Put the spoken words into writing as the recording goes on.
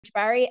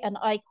Barry, and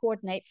I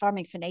coordinate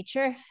Farming for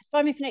Nature.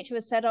 Farming for Nature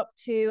was set up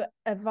to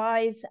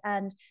advise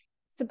and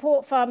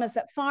support farmers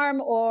that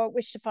farm or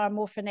wish to farm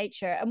more for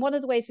nature. And one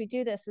of the ways we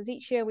do this is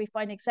each year we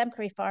find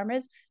exemplary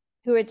farmers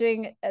who are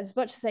doing as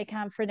much as they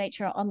can for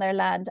nature on their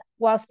land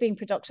whilst being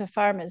productive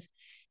farmers.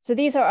 So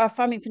these are our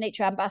Farming for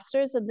Nature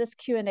ambassadors, and this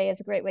Q&A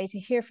is a great way to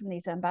hear from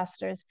these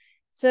ambassadors.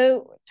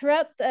 So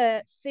throughout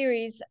the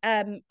series,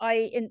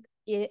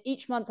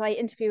 each month I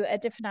interview a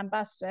different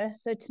ambassador.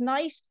 So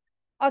tonight,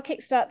 I'll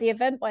kickstart the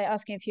event by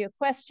asking a few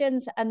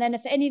questions. And then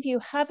if any of you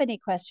have any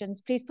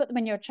questions, please put them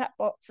in your chat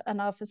box and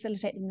I'll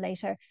facilitate them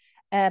later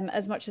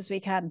as much as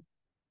we can.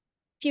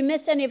 If you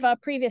missed any of our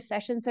previous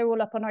sessions, they're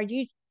all up on our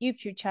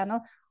YouTube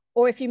channel.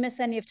 Or if you miss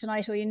any of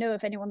tonight, or you know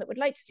of anyone that would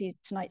like to see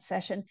tonight's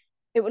session,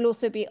 it will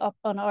also be up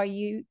on our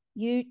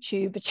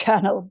YouTube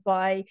channel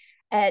by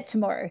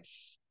tomorrow.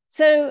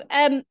 So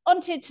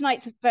on to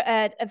tonight's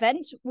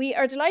event. We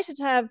are delighted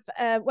to have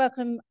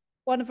welcome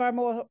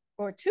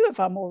two of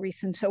our more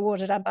recent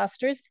awarded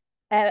ambassadors.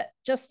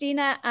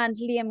 Justina and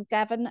Liam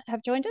Gavin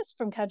have joined us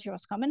from County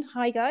Roscommon.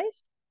 Hi,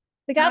 guys.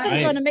 The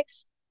Gavins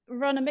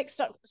run a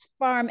mixed up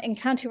farm in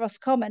County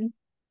Roscommon,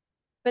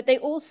 but they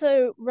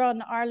also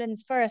run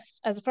Ireland's first,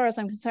 as far as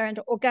I'm concerned,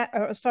 or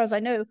as far as I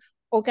know,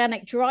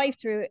 organic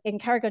drive-through in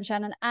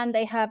Carrick-on-Shannon, and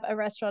they have a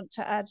restaurant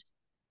to add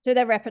to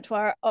their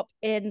repertoire up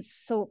in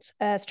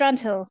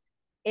Strandhill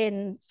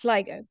in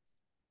Sligo.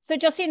 So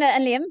Justina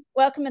and Liam,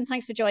 welcome and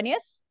thanks for joining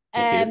us.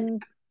 Thank you.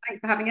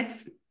 Thanks for having us.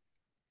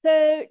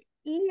 So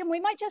Liam,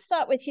 we might just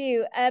start with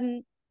you.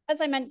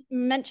 As I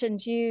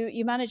mentioned,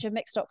 you manage a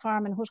mixed up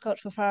farm and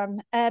horticultural farm.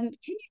 Can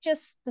you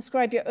just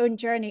describe your own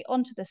journey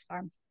onto this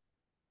farm?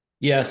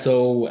 Yeah,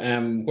 so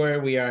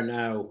where we are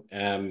now,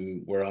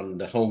 we're on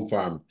the home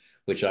farm,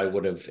 which I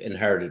would have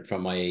inherited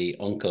from my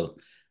uncle,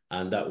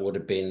 and that would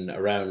have been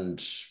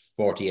around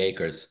 40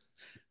 acres.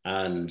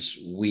 And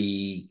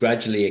we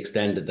gradually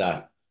extended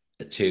that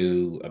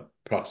to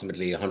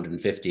approximately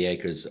 150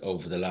 acres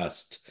over the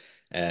last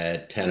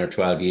 10 or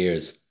 12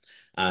 years.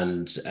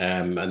 And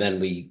then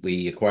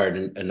we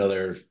acquired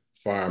another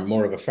farm,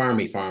 more of a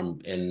farmy farm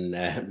in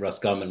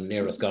Roscommon,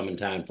 near Roscommon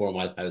town, 4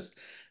 Mile House,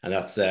 and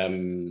that's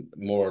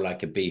more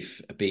like a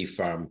beef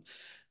farm.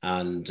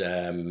 And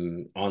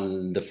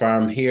on the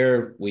farm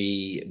here,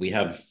 we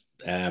have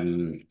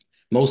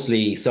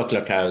mostly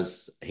suckler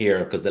cows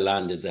here because the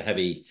land is a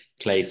heavy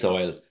clay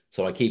soil.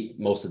 So I keep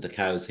most of the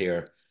cows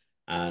here,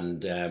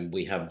 and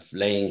we have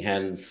laying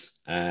hens.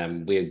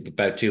 We have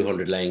about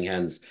 200 laying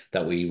hens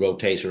that we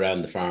rotate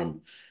around the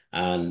farm.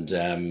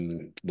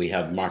 And we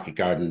have market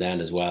garden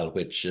then as well,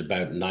 which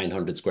about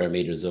 900 square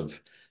meters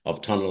of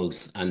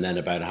tunnels, and then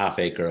about a half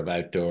acre of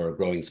outdoor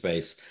growing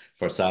space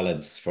for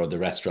salads for the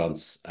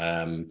restaurants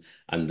and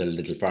the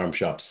little farm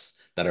shops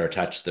that are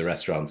attached to the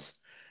restaurants.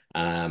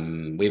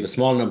 We have a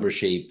small number of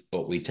sheep,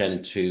 but we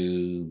tend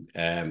to,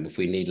 if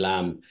we need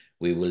lamb,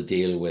 we will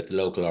deal with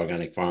local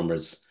organic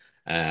farmers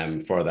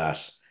for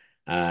that.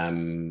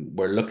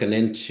 We're looking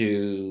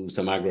into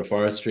some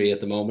agroforestry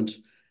at the moment.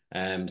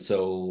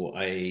 So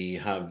I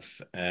have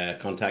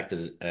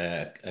contacted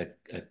a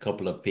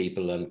couple of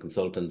people and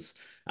consultants,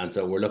 and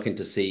so we're looking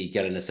to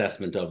get an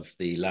assessment of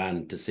the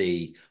land to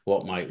see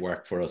what might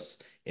work for us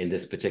in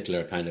this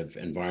particular kind of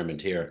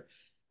environment here.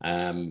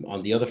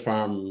 On the other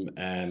farm,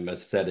 as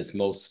I said, it's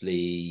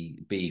mostly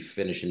beef,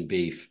 finishing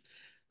beef,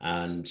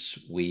 and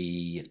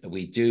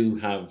we do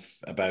have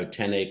about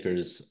 10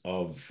 acres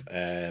of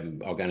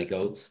organic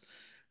oats,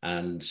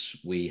 and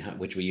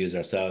which we use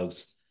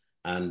ourselves.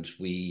 And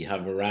we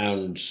have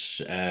around,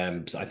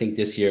 so I think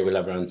this year we'll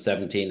have around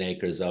 17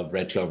 acres of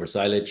red clover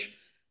silage.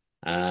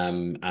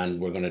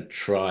 And we're going to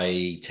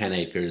try 10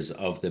 acres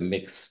of the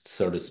mixed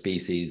sort of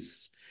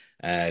species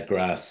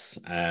grass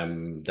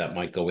that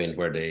might go in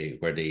where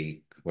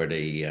the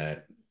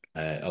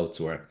oats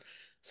were.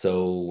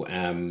 So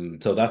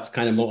so that's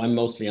kind of I'm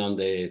mostly on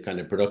the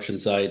kind of production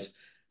side,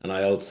 and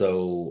I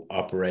also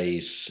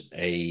operate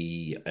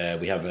we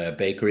have a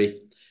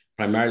bakery,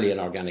 primarily an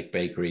organic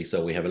bakery.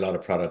 So we have a lot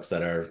of products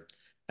that are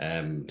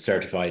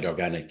certified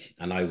organic,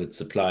 and I would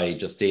supply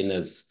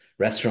Justina's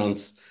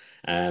restaurants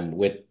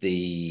with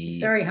the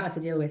it's very hard to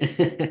deal with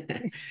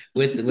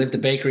with the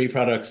bakery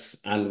products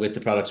and with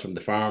the products from the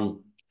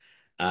farm.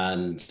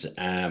 And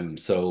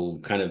so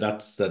kind of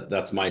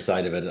that's my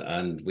side of it.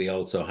 And we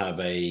also have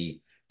a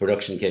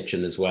production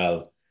kitchen as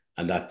well,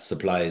 and that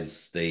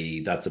supplies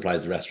the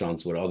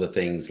restaurants with other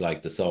things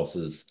like the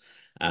sauces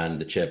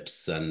and the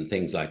chips and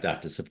things like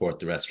that to support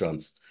the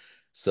restaurants.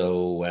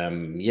 So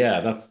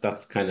yeah,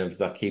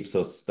 that keeps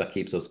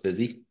us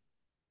busy.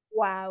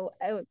 Wow.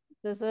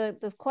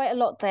 There's quite a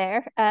lot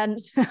there, and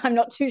I'm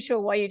not too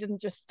sure why you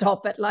didn't just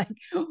stop at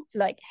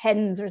like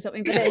hens or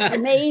something, but it's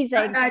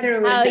amazing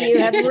how you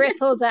have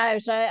rippled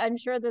out. I'm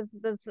sure there's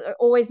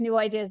always new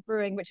ideas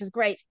brewing, which is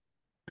great.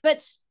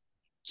 But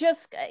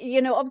just,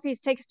 obviously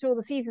to take us through all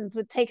the seasons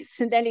would take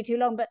us nearly too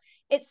long, but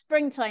it's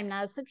springtime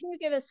now. So can you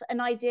give us an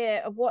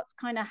idea of what's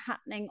kind of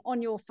happening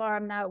on your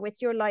farm now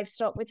with your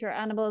livestock, with your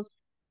animals?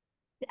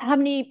 how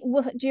many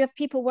do you have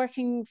people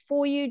working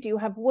for you? Do you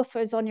have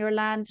woofers on your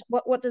land?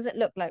 What does it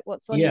look like?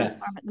 What's on your Yeah.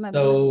 farm at the moment?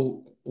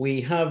 So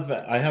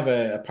I have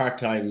a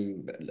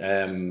part-time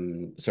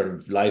sort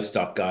of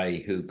livestock guy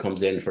who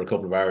comes in for a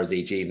couple of hours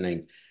each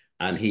evening,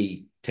 and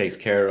he takes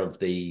care of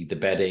the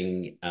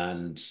bedding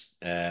and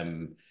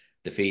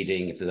the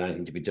feeding if there's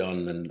anything to be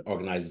done, and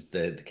organizes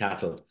the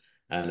cattle,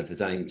 and if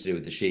there's anything to do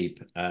with the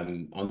sheep.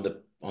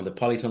 On the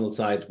polytunnel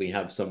side, we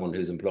have someone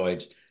who's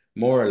employed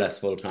more or less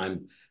full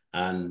time.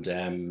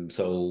 And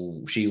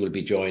so she will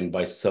be joined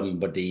by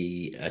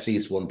somebody, at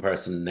least one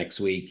person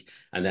next week,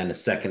 and then a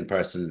second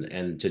person,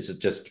 and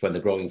just when the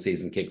growing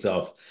season kicks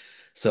off.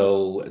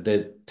 So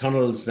the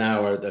tunnels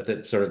now are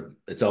the sort of,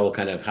 it's all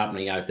kind of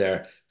happening out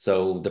there.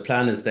 So the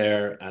plan is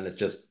there, and it's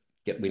just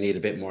we need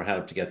a bit more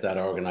help to get that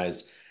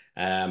organized.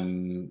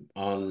 On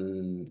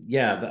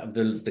yeah,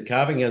 the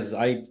calving is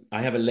I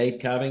have a late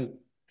calving.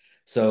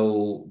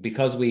 So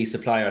because we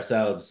supply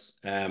ourselves,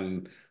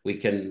 we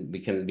can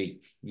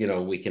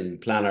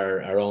plan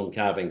our own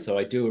calving. So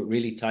I do a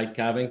really tight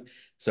calving,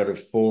 sort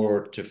of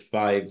 4 to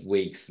 5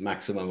 weeks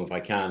maximum if I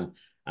can.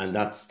 And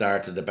that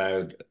started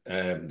about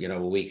a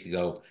week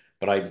ago.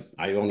 But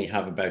I only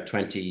have about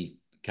 20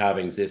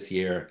 calvings this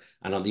year.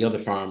 And on the other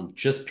farm,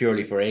 just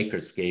purely for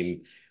acres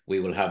scheme,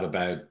 we will have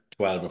about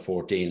 12 or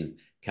 14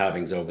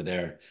 calvings over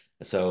there.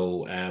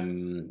 So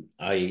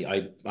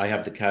I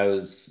have the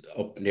cows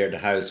up near the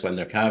house when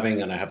they're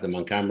calving, and I have them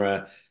on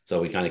camera.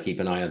 So we kind of keep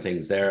an eye on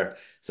things there.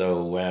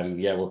 So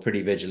yeah, we're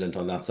pretty vigilant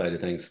on that side of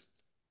things.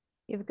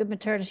 You have a good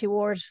maternity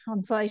ward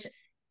on site.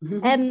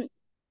 Mhm.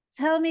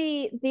 Tell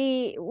me,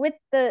 with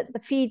the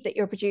feed that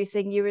you're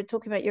producing, you were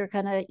talking about your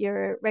kind of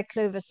your red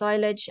clover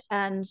silage,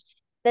 and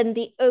then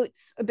the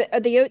oats. Are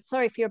the oats,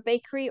 sorry, for your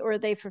bakery, or are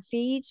they for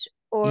feed?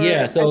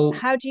 Yeah, Or so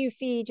how do you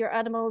feed your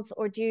animals,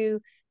 or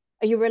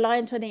are you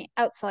reliant on any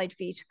outside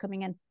feed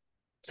coming in?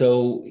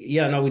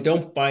 Yeah, no, we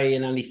don't buy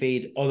in any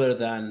feed other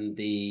than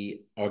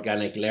the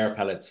organic layer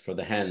pellets for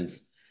the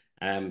hens.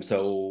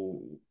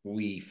 So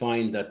we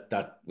find that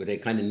they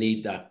kind of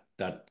need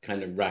that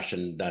kind of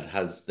ration that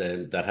has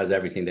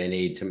everything they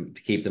need to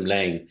keep them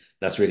laying.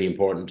 That's really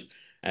important.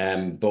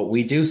 But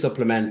we do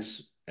supplement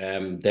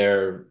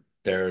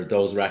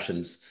those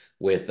rations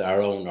with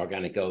our own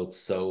organic oats.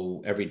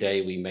 So every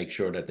day we make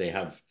sure that they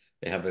have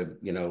a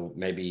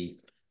maybe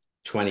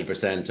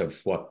 20% of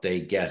what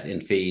they get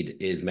in feed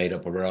is made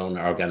up of our own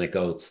organic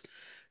oats.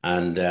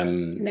 And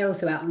And they're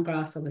also out on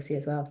grass, obviously,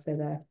 as well.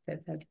 So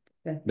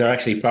they're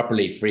actually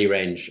properly free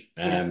range.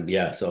 Yeah.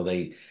 Yeah, so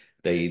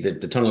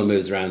the tunnel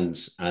moves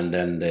around, and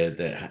then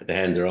the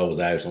hens are always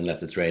out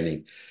unless it's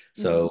raining.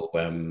 So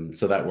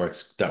so that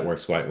works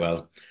quite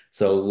well.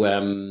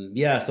 So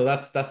yeah, so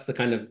that's the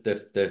kind of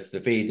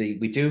the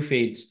feed. We do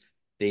feed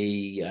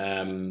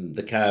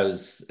the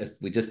cows.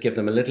 We just give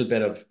them a little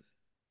bit of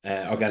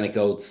organic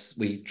oats.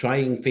 We try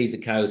and feed the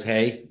cows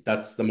hay.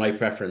 That's my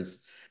preference.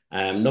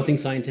 Nothing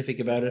scientific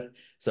about it.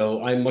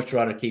 So I much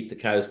rather keep the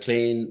cows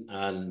clean,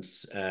 and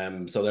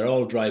so they're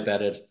all dry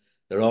bedded.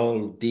 They're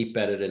all deep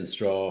bedded in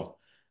straw.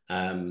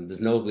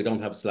 We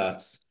don't have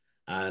slats,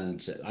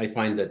 and I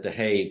find that the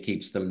hay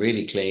keeps them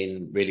really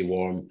clean, really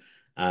warm.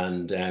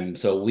 And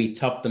so we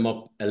top them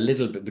up a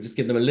little bit. We just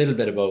give them a little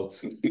bit of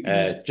oats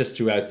just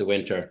throughout the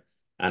winter,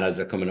 and as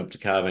they're coming up to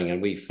calving,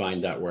 and we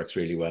find that works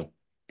really well.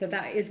 But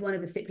that is one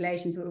of the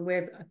stipulations. I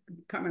can't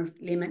remember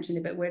if Leah mentioned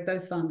it, but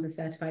both farms are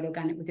certified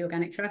organic with the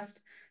Organic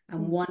Trust.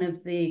 And one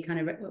of the kind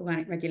of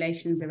organic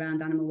regulations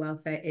around animal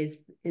welfare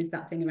is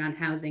that thing around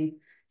housing,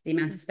 the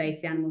amount of space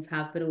the animals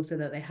have, but also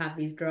that they have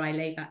these dry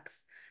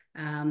laybacks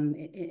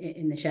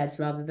in the sheds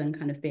rather than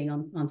kind of being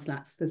on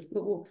slats.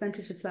 What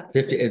percentage of slats?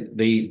 50,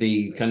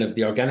 the kind of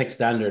the organic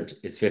standard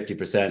is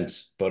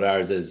 50%, but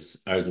ours is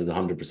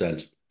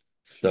 100%.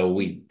 So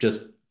we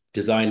just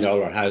designed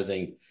all our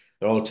housing.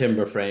 They're all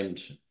timber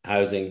framed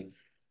housing.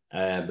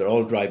 They're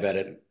all dry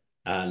bedded,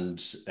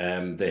 and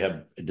they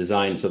have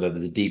designed so that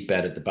there's a deep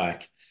bed at the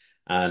back.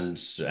 And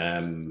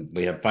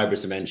we have fiber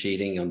cement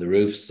sheeting on the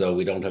roofs, so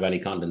we don't have any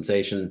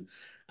condensation.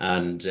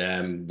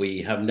 And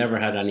we have never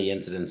had any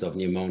incidents of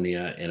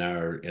pneumonia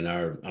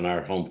on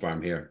our home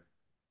farm here.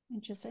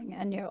 Interesting.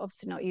 And you're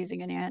obviously not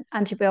using any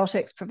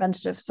antibiotics,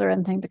 preventatives, or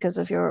anything because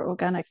of your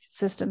organic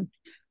system.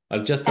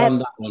 I'll just on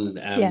that one,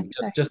 Yeah,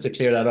 just to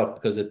clear that up,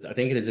 because I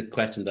think it is a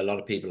question that a lot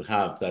of people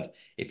have, that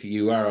if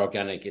you are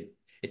organic,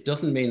 it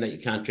doesn't mean that you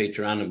can't treat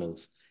your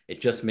animals.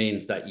 It just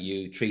means that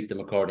you treat them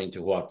according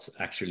to what's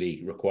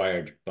actually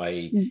required by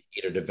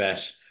either the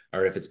vet,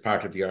 or if it's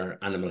part of your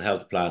animal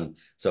health plan.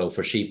 So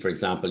for sheep, for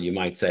example, you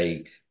might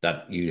say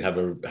that you have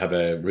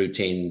a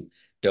routine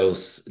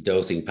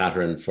dosing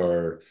pattern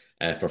for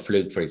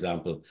fluke, for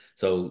example.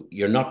 So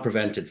you're not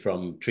prevented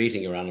from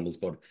treating your animals,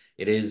 but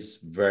it is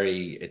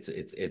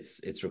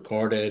it's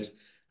recorded,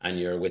 and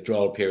your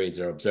withdrawal periods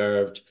are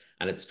observed,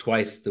 and it's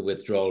twice the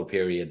withdrawal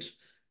period,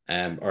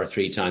 or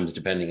 3 times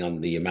depending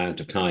on the amount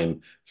of time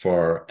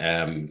for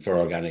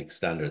organic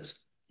standards.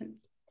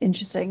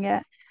 Interesting,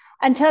 yeah.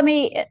 And tell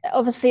me,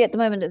 obviously at the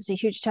moment it's a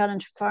huge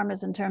challenge for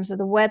farmers in terms of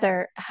the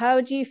weather.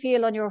 How do you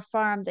feel on your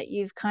farm that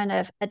you've kind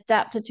of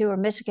adapted to or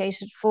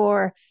mitigated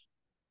for,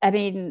 I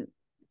mean,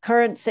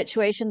 current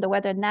situation, the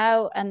weather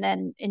now, and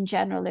then in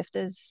general, if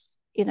there's,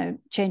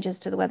 changes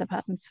to the weather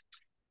patterns?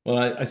 Well,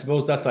 I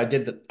suppose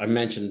I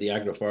mentioned the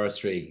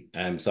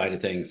agroforestry side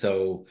of things.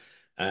 So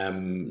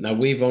now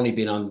we've only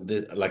been on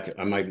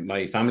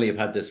my family have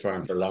had this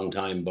farm for a long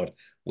time, but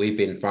we've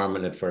been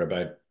farming it for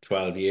about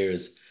 12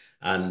 years.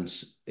 And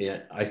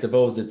yeah, I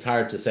suppose it's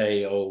hard to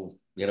say, oh,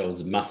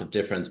 it's a massive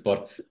difference,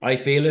 but I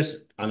feel it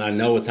and I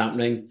know it's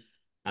happening.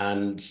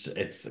 And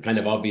it's kind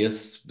of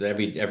obvious.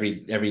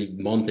 Every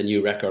month a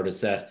new record is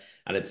set,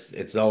 and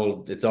it's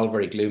all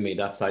very gloomy,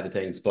 that side of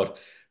things. But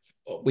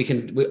all we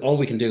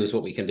can do is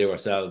what we can do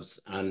ourselves,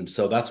 and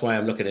so that's why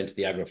I'm looking into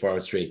the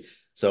agroforestry.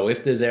 So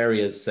if there's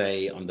areas,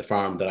 say, on the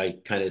farm that I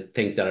kind of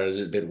think that are a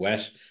little bit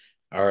wet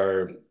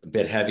or a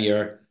bit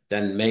heavier,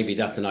 then maybe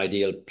that's an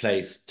ideal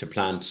place to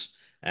plant.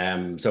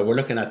 So we're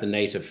looking at the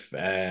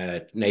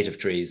native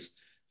trees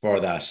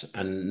for that,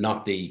 and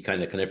not the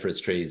kind of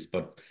coniferous trees,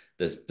 but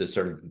the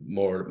sort of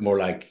more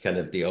like kind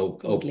of the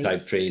oak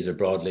type trees or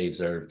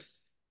broadleaves or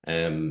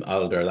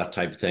alder, that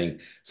type of thing.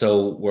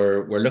 So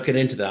we're looking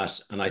into that,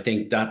 and I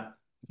think that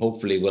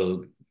hopefully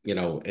will,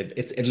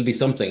 it'll be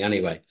something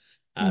anyway.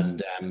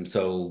 And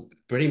so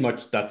pretty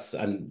much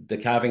and the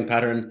calving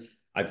pattern,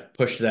 I've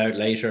pushed it out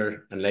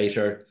later and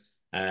later.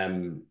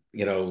 And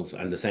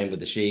the same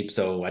with the sheep.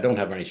 So I don't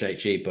have any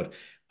sheep, but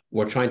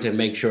we're trying to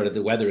make sure that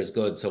the weather is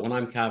good. So when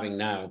I'm calving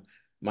now,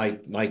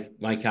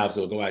 my calves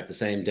will go out the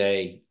same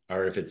day,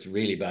 or if it's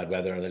really bad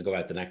weather, they'll go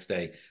out the next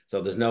day. So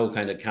there's no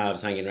kind of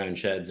calves hanging around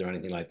sheds or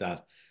anything like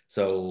that.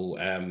 So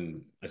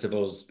I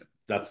suppose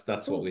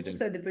that's what we do.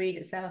 So the breed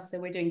itself. So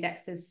we're doing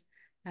Dexters.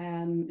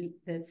 So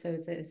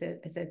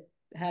it's a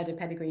herd of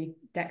pedigree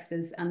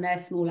Dexters, and they're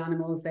small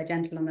animals. They're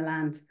gentle on the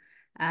land.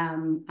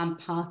 And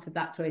part of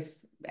that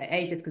choice,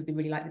 just because we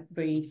really like the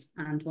breed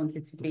and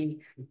wanted to be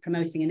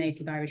promoting a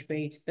native Irish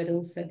breed, but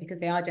also because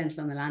they are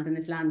gentle on the land, and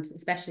this land,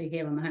 especially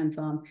here on the home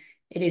farm,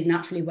 it is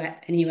naturally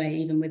wet anyway,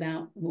 even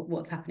without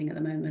what's happening at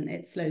the moment.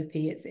 It's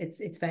slopey,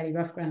 it's fairly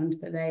rough ground,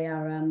 but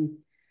they're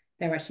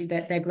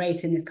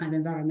great in this kind of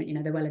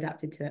environment. They're well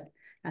adapted to it,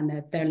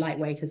 and they're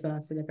lightweight as well,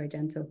 so they're very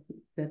gentle.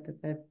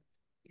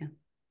 Yeah.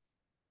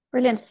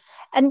 Brilliant.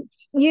 And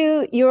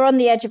you're on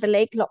the edge of a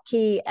lake, Lough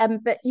Key,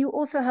 but you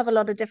also have a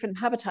lot of different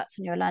habitats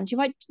on your land.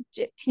 Can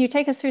you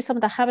take us through some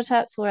of the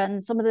habitats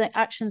and some of the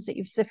actions that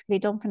you've specifically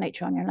done for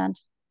nature on your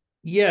land?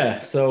 Yeah,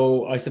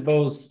 so I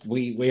suppose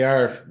we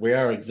are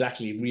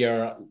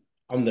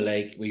on the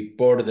lake. We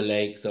border the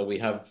lake, so we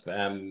have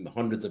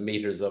hundreds of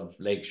meters of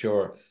lake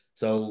shore.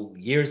 So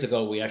years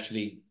ago, we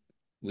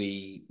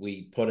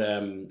put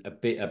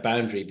a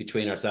boundary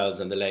between ourselves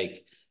and the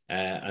lake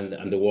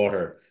and the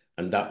water,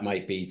 and that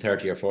might be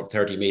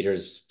 30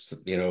 meters,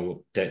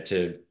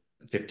 to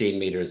 15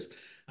 meters,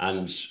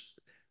 and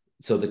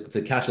so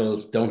the cattle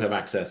don't have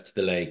access to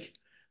the lake,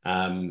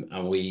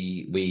 and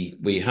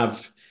we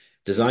have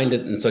designed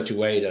it in such a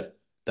way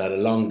that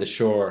along the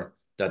shore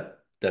that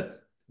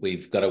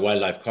we've got a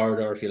wildlife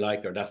corridor, if you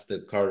like, or that's the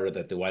corridor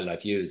that the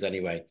wildlife use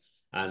anyway.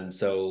 And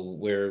so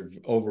we're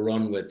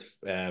overrun with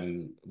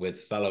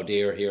fallow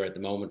deer here at the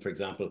moment, for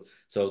example.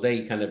 So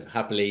they kind of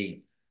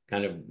happily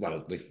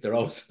they're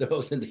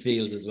always in the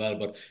fields as well,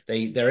 but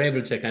they're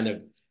able to kind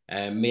of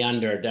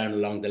meander down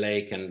along the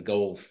lake and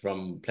go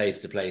from place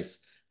to place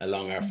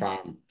along our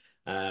farm.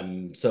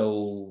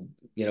 So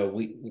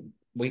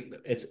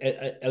it's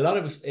a lot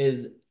of it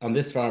is on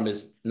this farm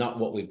is not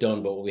what we've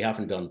done, but what we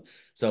haven't done.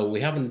 So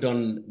we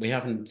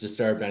haven't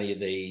disturbed any of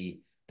the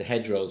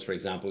hedgerows, for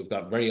example. We've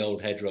got very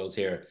old hedgerows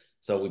here,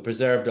 so we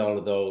preserved all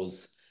of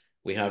those.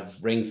 We have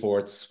ring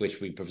forts which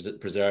we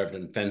preserved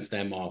and fenced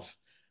them off.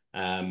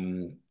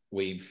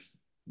 We've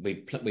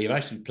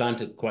actually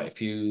planted quite a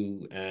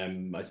few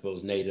I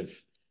suppose native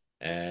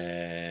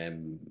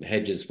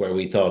hedges where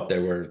we thought they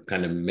were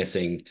kind of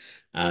missing,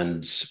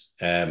 and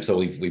so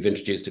we've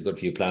introduced a good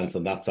few plants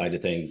on that side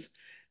of things.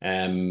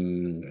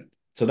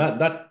 So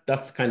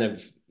that's kind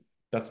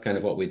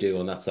of what we do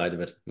on that side of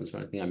it. Is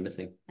there anything I'm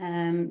missing?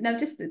 No,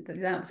 just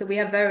that. So we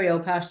have very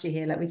old pasture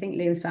here. Like, we think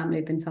Liam's family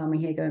have been farming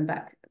here going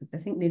back, I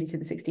think, nearly to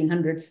the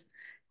 1600s.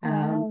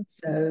 Wow.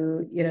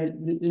 So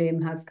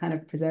Liam has kind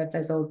of preserved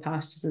those old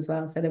pastures as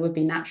well. So there would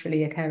be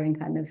naturally occurring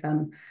kind of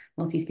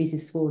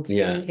multi-species swards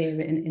here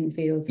in the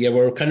fields. Yeah,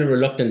 we're kind of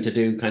reluctant to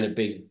do kind of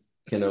big,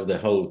 the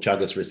whole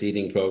Teagasc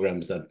reseeding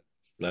programs that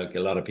like a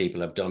lot of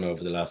people have done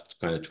over the last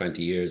kind of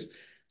 20 years.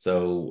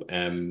 So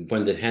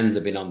when the hens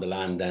have been on the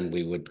land, then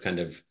we would kind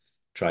of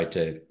try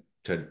to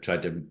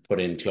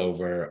put in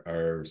clover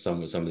or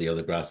some of the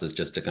other grasses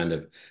just to kind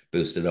of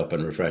boost it up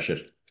and refresh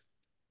it.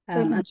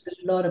 And there's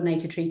a lot of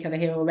native tree cover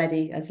here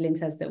already, as Lynn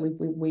says, that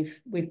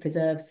we've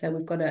preserved. So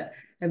we've got a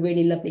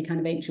really lovely kind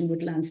of ancient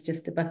woodlands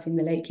just abutting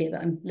the lake here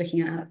that I'm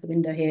looking at out the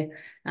window here,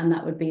 and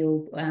that would be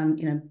all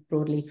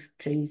broadleaf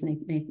trees,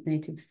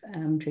 native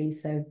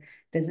trees. So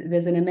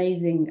there's an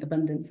amazing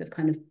abundance of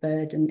kind of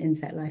bird and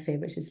insect life here,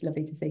 which is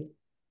lovely to see.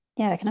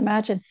 Yeah, I can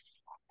imagine.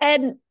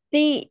 And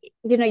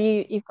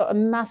you've got a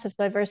massive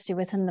diversity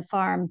within the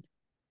farm,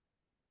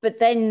 but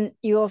then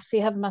you obviously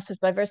have massive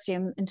diversity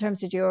in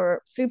terms of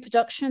your food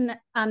production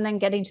and then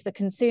getting to the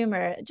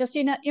consumer. Just,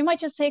 you might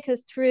just take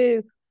us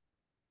through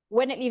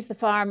when it leaves the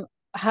farm,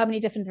 how many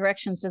different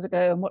directions does it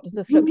go, and what does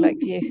this look like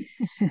for you?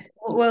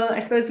 Well,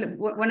 I suppose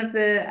one of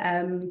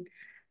the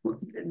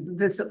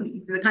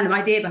kind of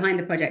idea behind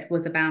the project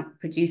was about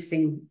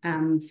producing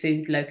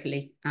food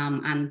locally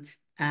and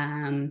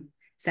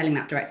selling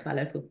that direct to our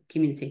local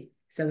community.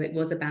 So it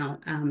was about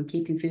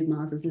keeping food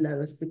miles as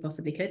low as we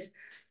possibly could.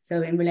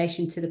 So in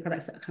relation to the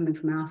products that are coming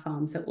from our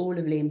farm, so all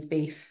of Liam's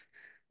beef,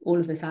 all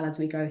of the salads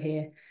we grow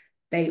here,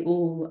 they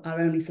all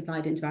are only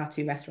supplied into our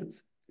 2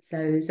 restaurants.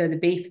 So the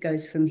beef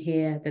goes from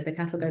here, the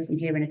cattle go from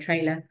here in a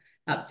trailer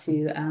up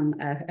to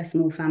a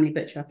small family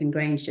butcher up in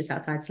Grange, just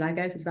outside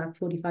Sligo. So it's about a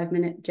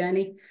 45-minute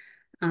journey.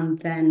 And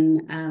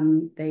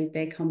then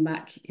they come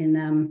back in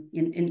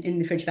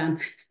the fridge van,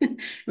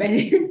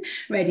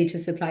 ready to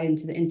supply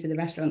into the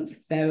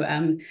restaurants. So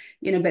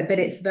but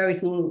it's very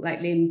small. Like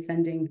Liam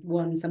sending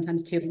 1,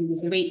 sometimes 2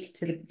 a week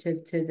to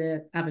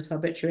the abattoir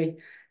butchery.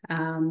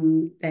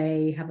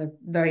 They have a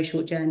very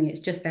short journey. It's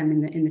just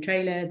them in the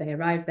trailer. They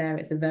arrive there.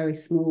 It's a very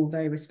small,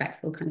 very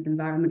respectful kind of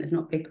environment. There's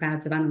not big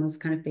crowds of animals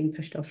kind of being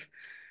pushed off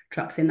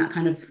trucks in that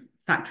kind of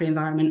factory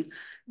environment.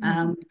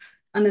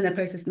 And then they're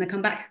processed and they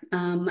come back.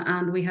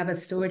 And we have a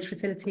storage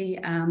facility,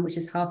 which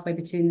is halfway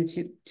between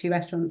the two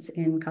restaurants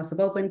in Castle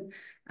Baldwin.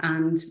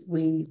 And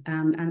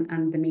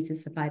and the meat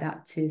is supplied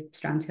out to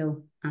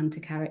Strandhill and to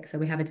Carrick. So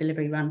we have a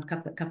delivery run a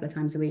couple of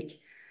times a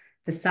week.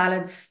 The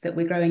salads that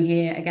we're growing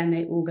here, again,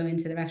 they all go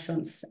into the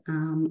restaurants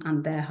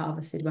and they're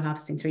harvested. We're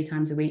harvesting 3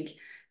 times a week.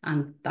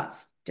 And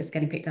that's just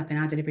getting picked up in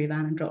our delivery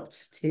van and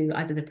dropped to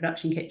either the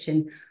production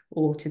kitchen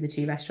or to the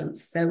 2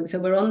 restaurants. So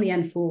we're on the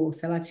N4.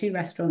 So our 2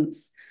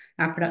 restaurants,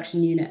 our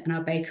production unit and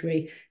our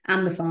bakery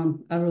and the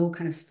farm are all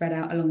kind of spread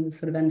out along the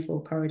sort of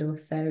N4 corridor.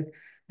 So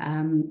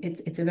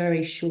it's a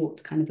very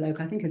short kind of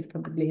local. I think it's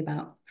probably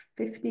about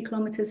 50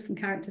 kilometres from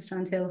Carrick to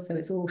Strandhill. So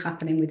it's all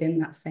happening within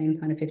that same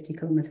kind of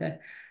 50-kilometre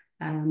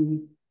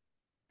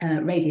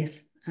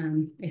radius,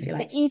 if you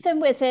like. But even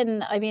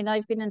within, I mean,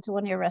 I've been into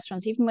one of your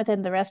restaurants. Even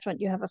within the restaurant,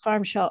 you have a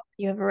farm shop,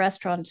 you have a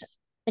restaurant,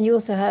 and you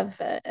also have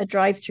a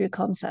drive-through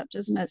concept,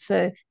 isn't it?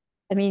 So,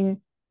 I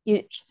mean,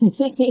 you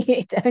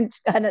don't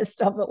kind of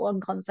stop at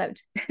one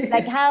concept.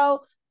 Like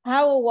how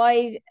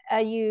wide are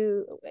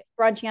you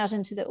branching out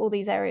into all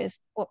these areas?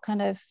 What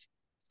kind of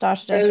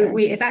started it? So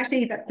it's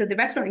actually the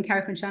restaurant in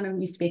Carrick on Shannon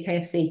used to be a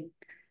KFC.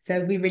 So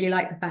we really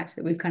like the fact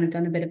that we've kind of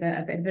done a bit of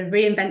a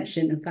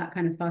reinvention of that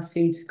kind of fast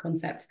food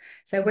concept.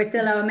 So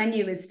our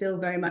menu is still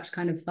very much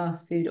kind of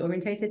fast food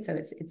orientated. So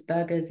it's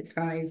burgers, it's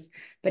fries,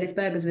 but it's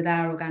burgers with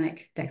our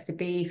organic Dexter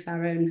beef,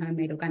 our own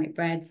homemade organic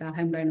breads, our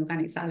homegrown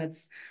organic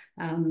salads.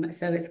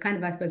 So it's kind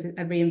of, I suppose, a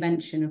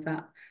reinvention of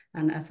that,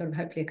 and a sort of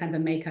hopefully a kind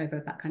of a makeover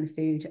of that kind of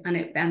food. And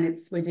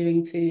we're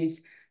doing food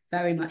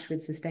very much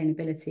with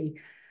sustainability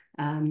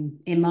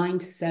in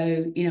mind.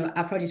 So,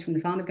 our produce from the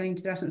farm is going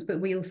to the restaurants, but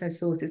we also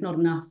source, it's not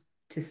enough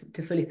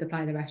to fully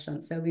supply the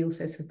restaurants. So we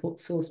also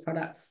source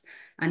products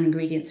and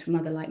ingredients from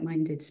other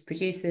like-minded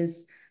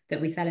producers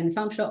that we sell in the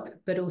farm shop,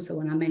 but also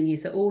on our menu.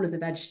 So all of the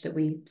veg that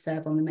we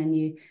serve on the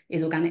menu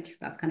is organic.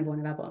 That's kind of one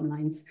of our bottom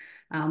lines.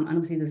 And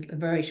obviously there's a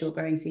very short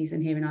growing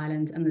season here in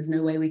Ireland, and there's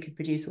no way we could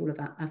produce all of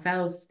that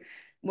ourselves.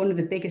 One of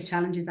the biggest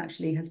challenges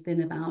actually has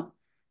been about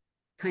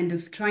kind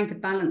of trying to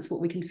balance what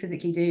we can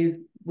physically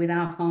do with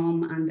our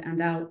farm and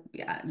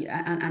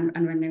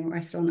running a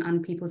restaurant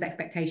and people's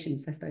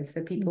expectations, I suppose.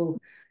 So people,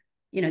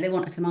 they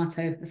want a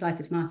slice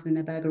of tomato in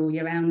their burger all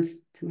year round.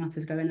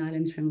 Tomatoes grow in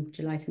Ireland from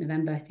July to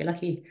November, if you're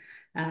lucky.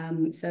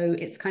 So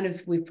it's kind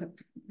of,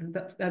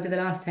 over the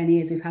last 10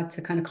 years, we've had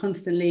to kind of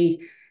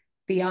constantly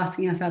be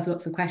asking ourselves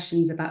lots of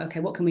questions about, okay,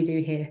 what can we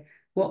do here?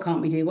 What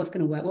can't we do? What's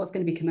going to work? What's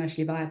going to be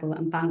commercially viable?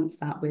 And balance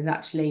that with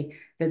actually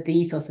the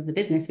ethos of the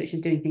business, which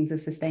is doing things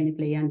as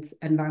sustainably and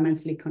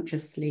environmentally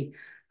consciously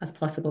as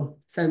possible.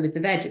 So with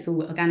the veg, it's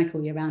all organic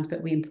all year round,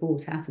 but we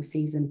import out of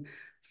season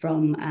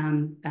from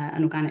an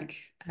organic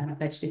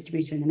veg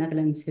distributor in the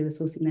Netherlands who are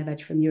sourcing their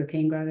veg from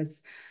European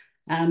growers.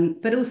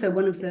 But also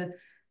one of the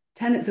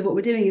tenets of what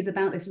we're doing is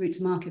about this route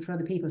to market for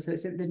other people. So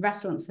the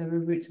restaurants are a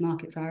route to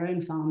market for our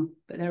own farm,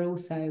 but they're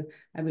also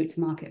a route to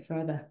market for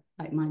other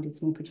like-minded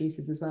small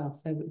producers as well.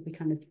 So we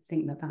kind of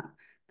think that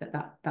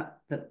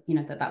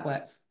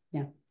works.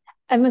 Yeah.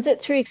 And was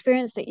it through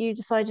experience that you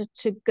decided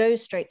to go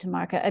straight to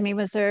market? I mean,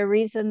 was there a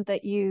reason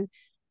that you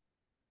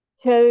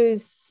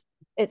chose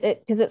it?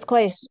 Because it's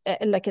quite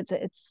like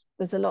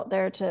there's a lot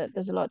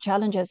there's a lot of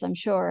challenges, I'm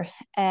sure.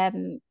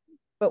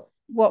 But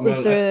what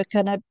was the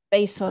kind of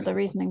base or the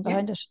reasoning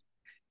behind it?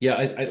 Yeah,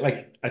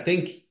 I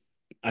think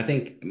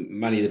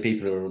many of the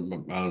people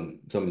who are,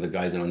 some of the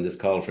guys on this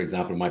call, for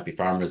example, might be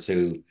farmers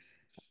who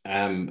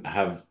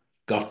have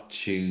got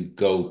to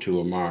go to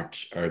a mart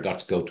or got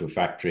to go to a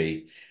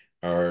factory,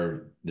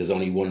 or there's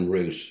only one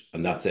route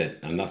and that's it,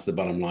 and that's the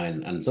bottom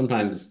line. And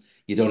sometimes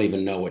you don't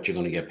even know what you're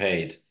going to get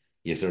paid.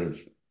 You sort of,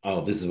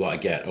 oh, this is what I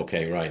get.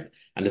 Okay, right.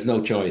 And there's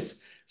no choice.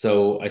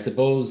 So I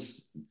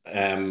suppose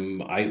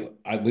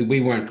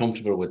we weren't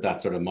comfortable with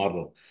that sort of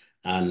model.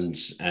 And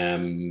I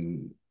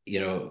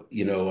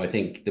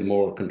think the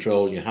more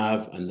control you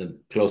have and the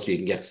closer you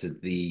can get to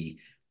the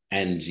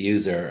end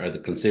user or the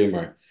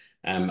consumer,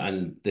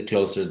 and the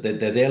closer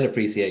they'll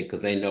appreciate,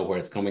 because they know where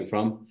it's coming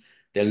from.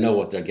 They'll know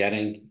what they're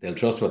getting. They'll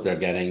trust what they're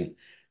getting,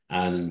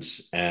 and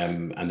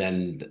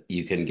then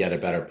you can get a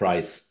better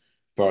price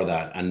for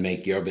that and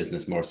make your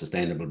business more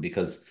sustainable,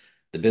 because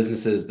the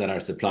businesses that are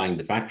supplying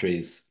the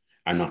factories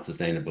are not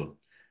sustainable.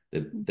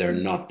 They're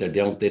not. They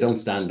don't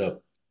stand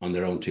up on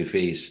their own 2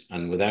 feet,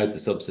 and without the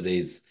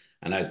subsidies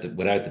and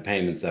without the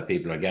payments that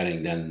people are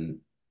getting, then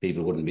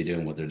people wouldn't be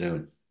doing what they're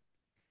doing.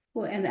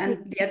 Well,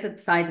 and the other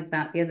side of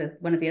that,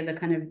 one of the other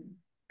kind of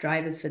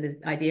drivers for the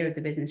idea of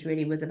the business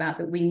really was about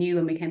that we knew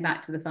when we came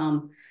back to the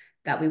farm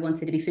that we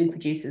wanted to be food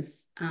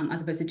producers,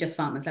 as opposed to just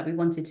farmers, that we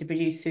wanted to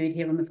produce food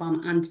here on the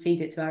farm and feed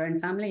it to our own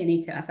family and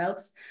eat it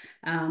ourselves,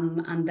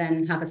 and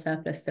then have a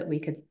surplus that we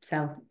could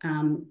sell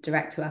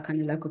direct to our kind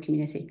of local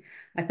community.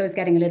 I suppose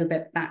getting a little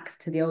bit back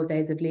to the old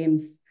days of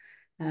Liam's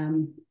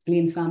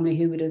family,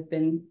 who would have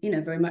been,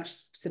 very much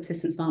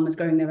subsistence farmers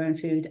growing their own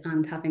food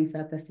and having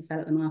surplus to sell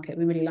at the market.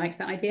 We really liked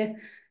that idea,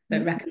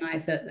 but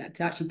recognise that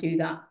to actually do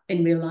that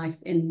in real life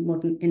in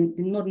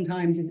modern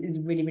times is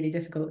really, really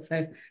difficult. So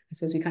I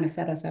suppose we kind of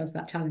set ourselves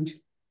that challenge.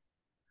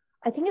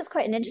 I think it's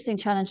quite an interesting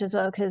challenge as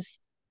well, because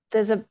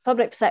there's a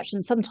public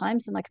perception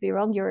sometimes, and I could be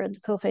wrong, you're in the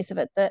cool face of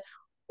it, that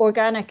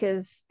organic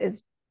is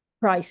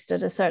priced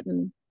at a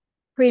certain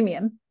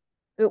premium,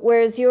 but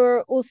whereas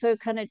you're also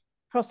kind of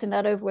crossing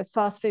that over with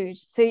fast food.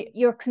 So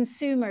your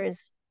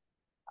consumers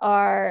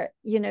are,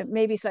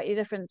 maybe slightly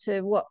different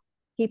to what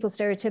people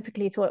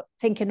stereotypically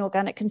think an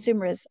organic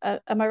consumer is.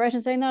 Am I right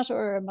in saying that,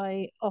 or am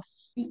I off?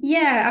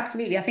 Yeah,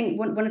 absolutely. I think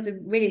one of the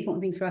really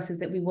important things for us is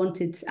that we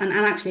wanted, and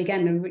actually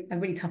again a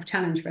really tough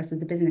challenge for us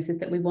as a business, is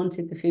that we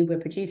wanted the food we're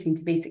producing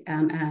to be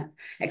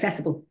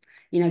accessible.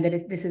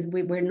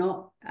 That we're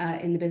not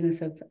in the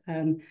business of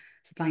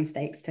supplying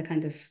steaks to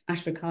kind of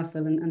Ashford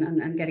Castle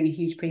and getting a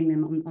huge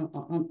premium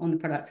on the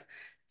product.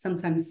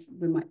 Sometimes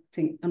we might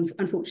think,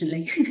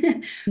 unfortunately,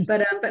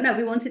 but no,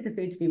 we wanted the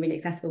food to be really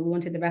accessible. We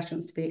wanted the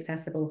restaurants to be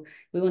accessible.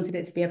 We wanted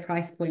it to be a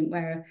price point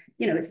where,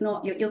 it's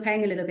not, you're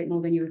paying a little bit more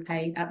than you would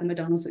pay at the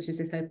McDonald's, which is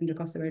just opened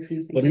across the road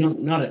from the But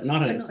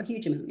not a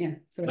huge amount. Yeah.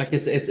 Sorry. Like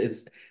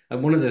it's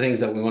one of the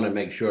things that we want to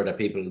make sure that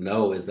people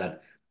know is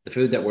that the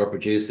food that we're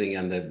producing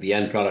and the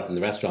end product in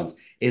the restaurants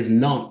is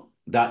not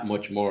that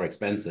much more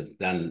expensive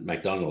than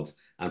McDonald's.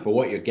 And for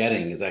what you're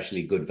getting is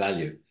actually good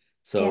value.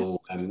 So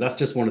that's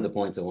just one of the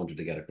points I wanted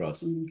to get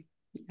across.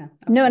 Yeah,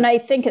 no, and I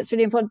think it's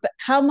really important. But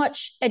how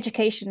much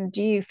education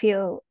do you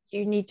feel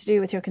you need to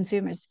do with your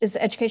consumers? Is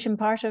education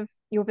part of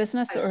your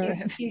business, or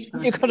have you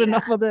got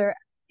enough other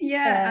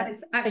and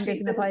it's actually fingers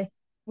in the pie?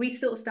 We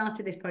sort of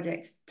started this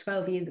project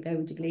 12 years ago,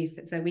 would you believe?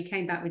 So we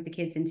came back with the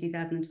kids in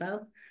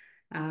 2012.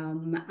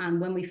 And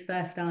when we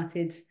first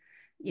started,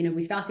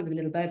 we started with a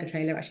little burger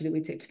trailer actually that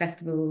we took to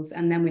festivals.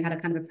 And then we had a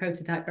kind of a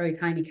prototype, very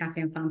tiny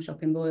cafe and farm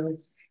shop in Boyle.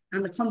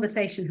 And the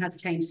conversation has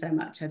changed so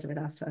much over the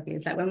last 12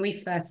 years. Like when we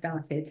first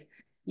started,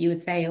 you would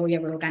say, oh yeah,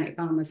 we're organic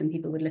farmers, and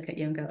people would look at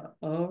you and go,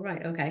 oh,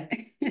 right,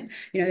 okay.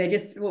 They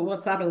just,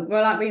 what's that all?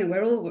 We're like,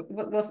 we're all,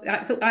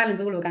 so Ireland's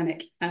all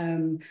organic.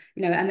 And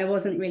there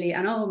wasn't really,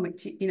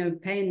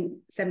 and paying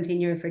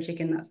 €17 for a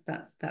chicken,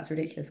 that's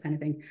ridiculous kind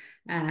of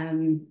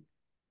thing.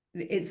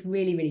 It's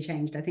really, really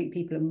changed. I think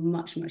people are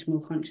much, much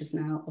more conscious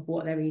now of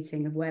what they're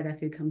eating, of where their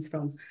food comes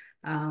from.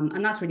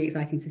 And that's really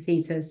exciting to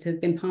see. To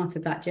have been part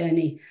of that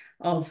journey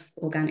of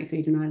organic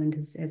food in Ireland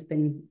has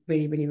been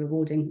really, really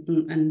rewarding.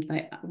 And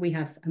like we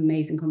have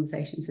amazing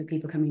conversations with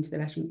people coming to the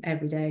restaurant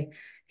every day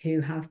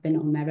who have been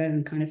on their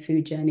own kind of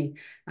food journey,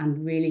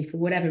 and really, for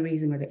whatever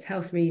reason, whether it's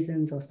health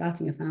reasons or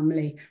starting a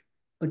family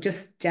or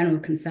just general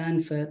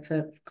concern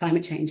for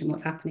climate change and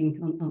what's happening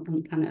on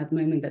the planet at the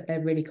moment, that they're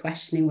really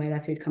questioning where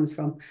their food comes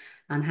from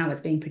and how it's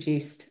being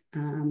produced.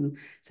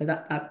 So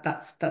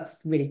that's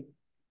really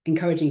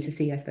encouraging to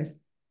see, I suppose.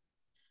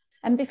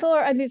 And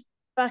before I move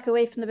back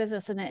away from the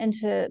business and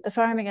into the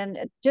farming,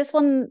 and just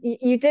one,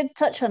 you did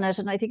touch on it,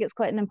 and I think it's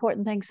quite an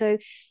important thing. So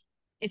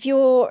if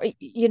you're,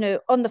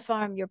 on the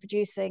farm, you're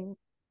producing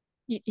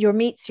your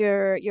meats,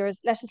 your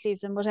lettuce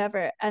leaves and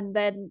whatever, and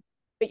then,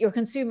 but your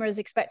consumer is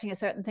expecting a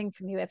certain thing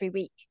from you every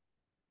week,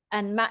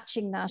 and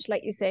matching that,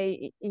 like you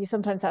say, you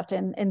sometimes have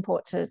to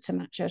import to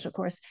match it, of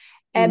course.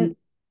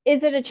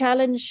 Is it a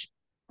challenge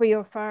for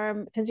your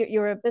farm, because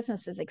your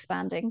business is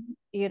expanding?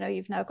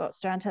 You've now got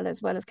Strandhill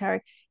as well as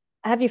Carrick.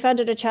 Have you found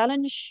it a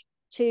challenge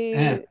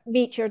to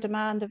meet your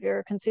demand of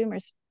your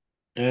consumers?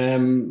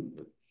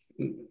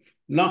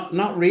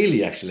 Not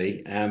really,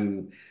 actually.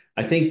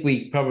 I think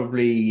we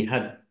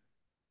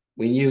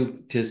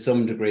knew to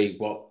some degree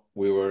what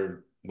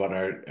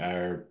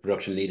our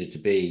production needed to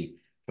be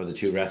for the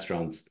 2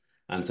 restaurants.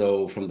 And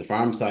so from the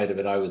farm side of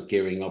it, I was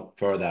gearing up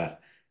for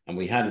that. And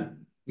we have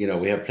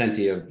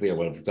plenty of,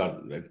 we've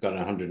got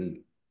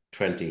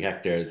 120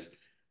 hectares.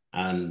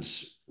 And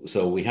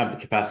so we have the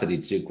capacity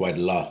to do quite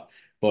a lot.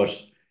 But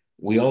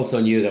we also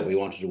knew that we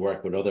wanted to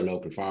work with other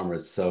local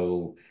farmers.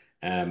 So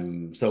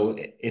so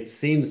it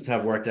seems to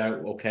have worked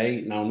out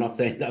okay. Now, I'm not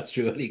saying that's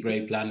through any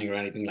great planning or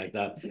anything like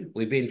that.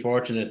 We've been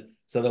fortunate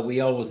so that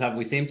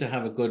we seem to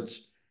have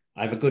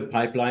I have a good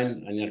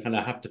pipeline, and you kind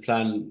of have to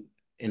plan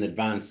in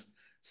advance.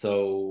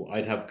 So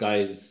I'd have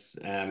guys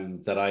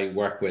that I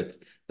work with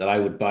that I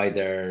would buy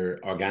their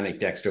organic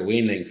Dexter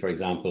weanlings, for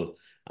example,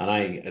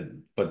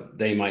 but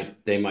they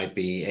might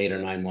be 8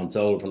 or 9 months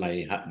old when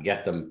I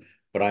get them,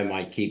 but I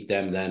might keep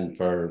them then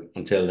for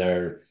until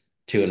they're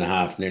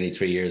 2.5, nearly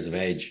 3 years of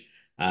age.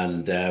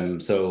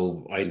 And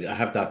so I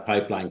have that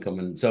pipeline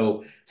coming.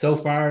 So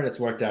far it's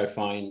worked out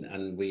fine,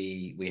 and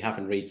we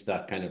haven't reached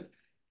that kind of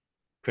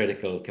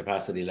critical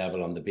capacity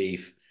level on the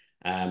beef.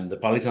 The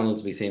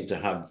polytunnels, we seem to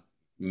have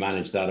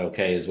managed that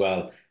okay as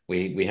well.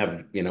 We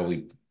have,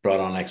 we brought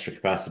on extra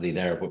capacity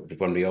there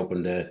when we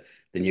opened the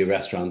new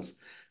restaurants.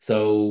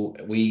 So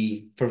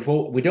we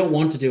don't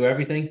want to do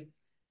everything.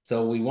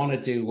 So we want to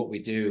do what we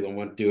do and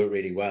want to do it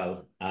really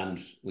well.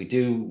 And we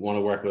do want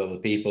to work with other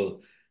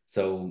people.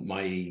 So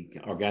my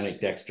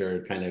Organic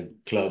Dexter kind of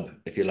club,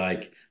 if you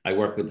like, I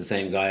work with the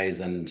same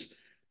guys, and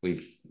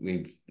we've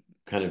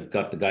kind of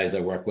got the guys I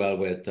work well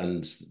with,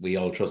 and we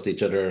all trust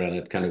each other, and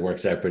it kind of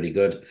works out pretty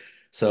good.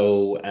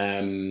 So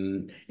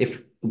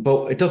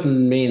but it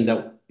doesn't mean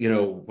that,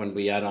 when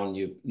we add on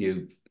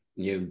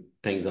new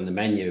things on the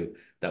menu,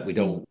 that we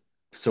don't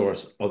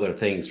source other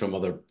things from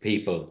other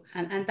people.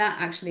 And that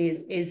actually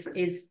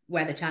is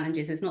where the challenge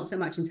is. It's not so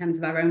much in terms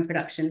of our own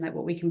production, like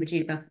what we can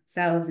produce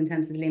ourselves in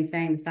terms of Liam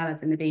saying, the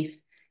salads and the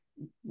beef,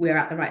 we're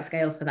at the right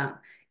scale for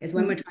that. Is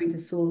when we're trying to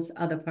source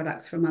other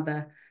products from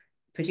other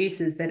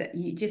producers that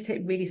you just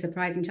hit really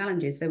surprising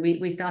challenges. So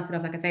we started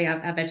off, like I say,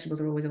 our vegetables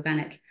are always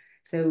organic.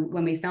 So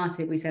when we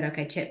started, we said,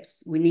 okay,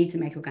 chips, we need to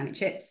make organic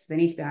chips. They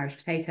need to be Irish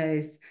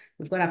potatoes.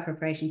 We've got our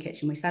preparation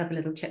kitchen. We set up a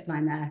little chip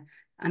line there.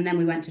 And then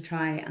we went to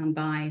try and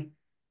buy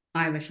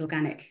Irish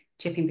organic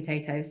chipping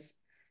potatoes.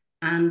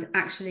 And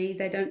actually,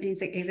 they don't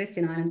exist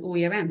in Ireland all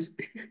year round.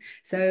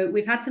 So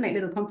we've had to make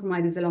little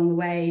compromises along the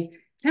way,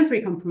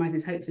 temporary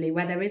compromises, hopefully,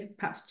 where there is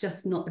perhaps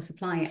just not the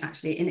supply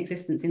actually in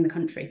existence in the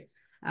country.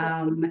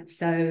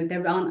 So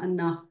there aren't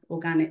enough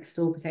organic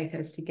store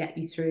potatoes to get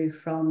you through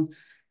from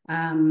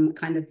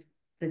kind of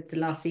the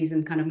last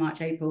season, kind of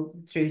March, April,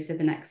 through to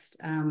the next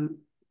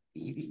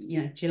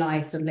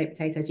July, sort of late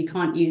potatoes. You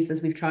can't use,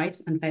 as we've tried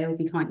and failed,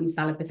 you can't use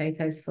salad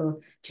potatoes for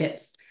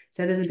chips.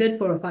 So there's a good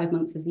 4 or 5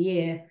 months of the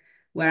year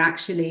where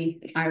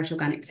actually Irish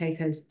organic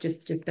potatoes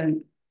just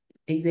don't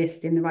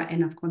exist in the right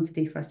enough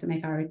quantity for us to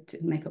make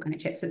organic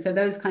chips. So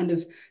those kind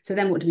of, so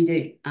then what do we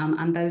do?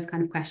 And those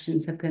kind of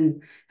questions have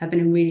been a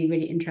really,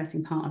 really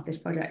interesting part of this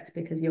project,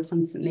 because you're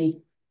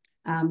constantly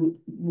finding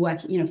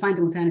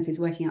alternatives,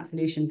 working out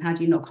solutions. How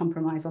do you not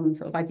compromise on the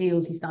sort of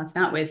ideals you started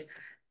out with,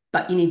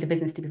 but you need the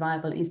business to be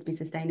viable, it needs to be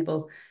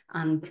sustainable,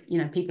 and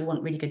people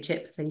want really good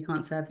chips, so you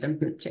can't serve them.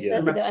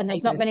 And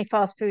there's not many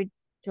fast food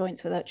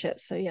joints without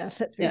chips, so yeah,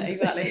 let's be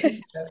honest.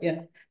 Exactly.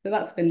 So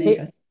that's been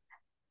interesting.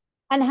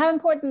 And how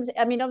important,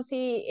 I mean,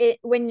 obviously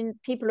when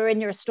people are in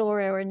your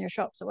store or in your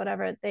shops or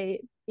whatever,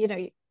 they,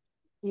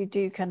 you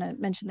do kind of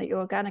mention that you're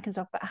organic and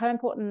stuff, but how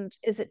important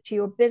is it to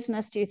your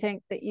business, do you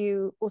think, that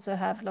you also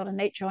have a lot of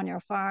nature on your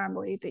farm,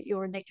 or that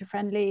you're nature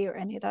friendly or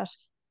any of that?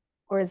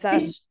 Or is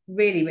that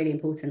really, really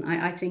important?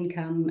 I think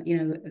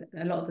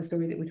a lot of the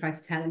story that we try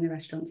to tell in the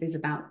restaurants is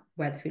about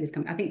where the food is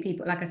coming. I think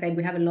people, like I said,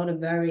 we have a lot of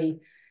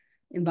very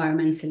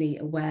environmentally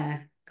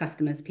aware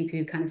customers, people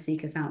who kind of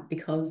seek us out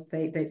because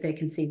they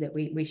can see that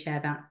we share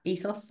that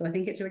ethos. So I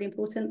think it's really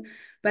important.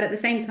 But at the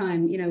same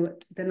time,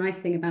 the nice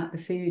thing about the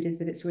food is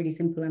that it's really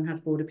simple and has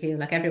broad appeal.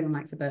 Like, everyone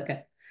likes a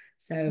burger.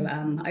 So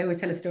I always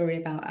tell a story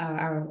about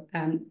our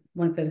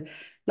one of the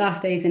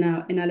last days in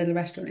our little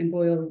restaurant in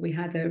Boyle. We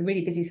had a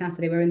really busy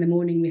Saturday where in the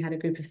morning we had a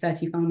group of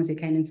 30 farmers who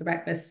came in for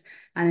breakfast,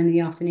 and in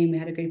the afternoon we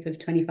had a group of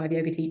 25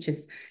 yoga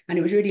teachers. And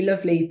it was really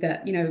lovely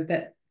that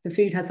that the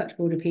food has such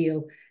broad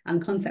appeal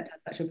and the concept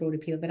has such a broad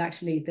appeal that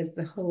actually there's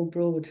the whole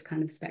broad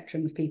kind of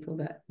spectrum of people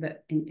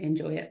that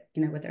enjoy it,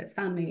 whether it's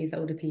families,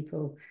 older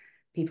people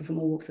from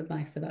all walks of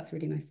life. So that's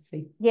really nice to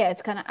see. Yeah,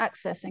 it's kind of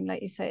accessing,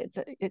 like you say,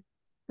 it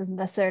doesn't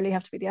necessarily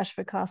have to be the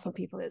Ashford Castle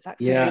people, it's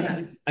accessing.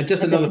 Yeah, and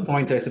just another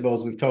point, I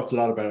suppose, we've talked a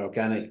lot about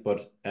organic,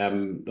 but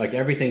like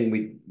everything,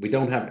 we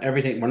don't have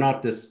everything. We're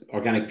not this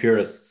organic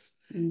purists.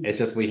 It's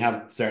just we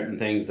have certain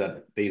things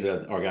that these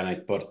are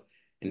organic, but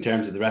in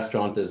terms of the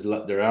restaurant,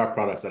 there are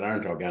products that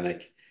aren't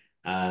organic,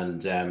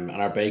 and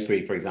our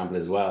bakery, for example,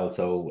 as well.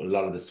 So a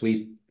lot of the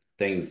sweet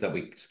things that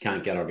we just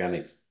can't get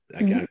organic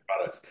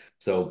products.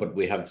 So, but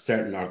we have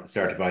certain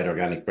certified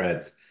organic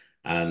breads,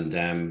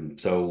 and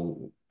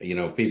so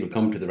if people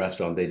come to the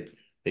restaurant,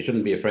 they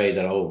shouldn't be afraid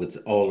that it's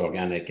all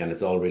organic and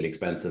it's all really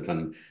expensive,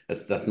 and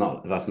that's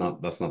not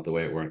the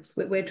way it works.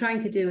 We're trying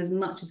to do as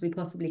much as we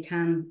possibly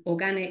can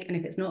organic, and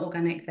if it's not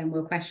organic, then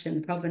we'll question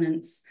the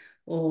provenance,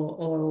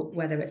 or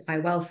whether it's by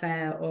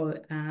welfare, or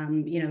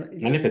and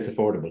if it's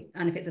affordable.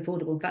 And if it's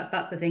affordable,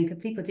 that's the thing, because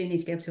people do need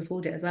to be able to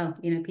afford it as well.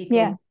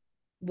 People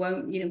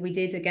won't, you know, we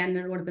did again,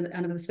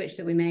 another switch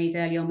that we made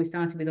early on. We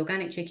started with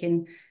organic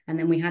chicken, and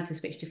then we had to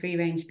switch to free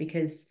range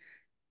because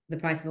the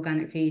price of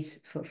organic feed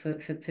for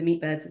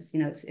meat birds, it's, you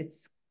know,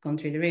 it's gone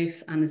through the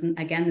roof. And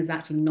there's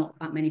actually not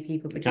that many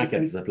people producing. Can't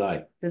get the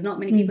supply. There's not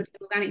many people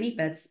doing organic meat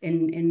birds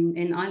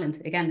in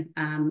Ireland again.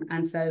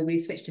 And so we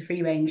switched to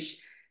free range,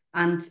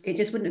 and it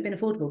just wouldn't have been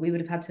affordable. We would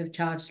have had to have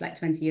charged like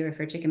 €20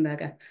 for a chicken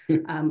burger.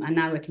 And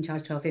now we can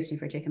charge £12.50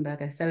 for a chicken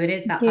burger. So it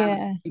is that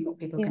balance between what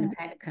people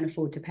can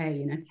afford to pay,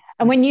 you know.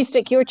 And when you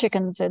stick your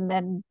chickens in,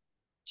 then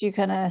do you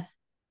kind of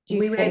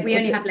we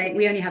only have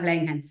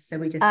laying hens, so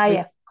we just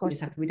of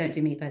course we don't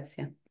do meat birds.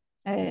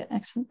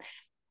 Excellent.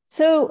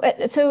 So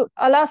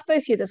I'll ask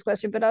both of you this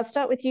question, but I'll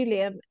start with you,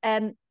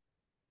 Liam.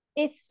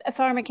 If a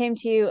farmer came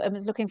to you and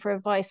was looking for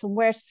advice on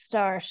where to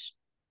start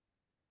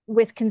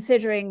with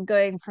considering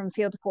going from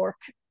field to fork,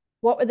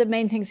 what were the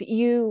main things that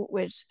you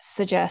would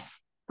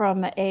suggest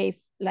from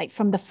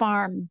the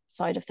farm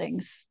side of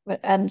things,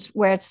 and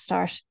where to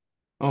start?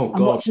 Oh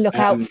God, what to look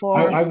out for?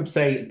 I would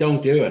say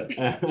don't do it.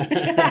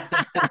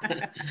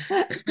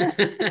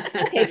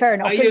 Okay, fair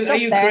enough. Are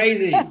you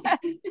crazy?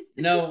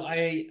 No,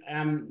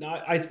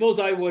 I suppose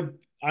I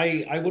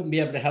wouldn't be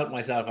able to help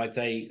myself. I'd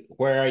say,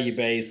 where are you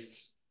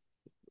based?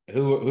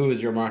 Who is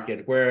your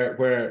market?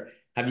 Where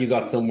have you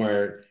got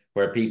somewhere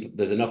where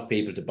there's enough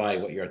people to buy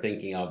what you're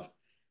thinking of?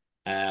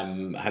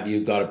 Have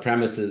you got a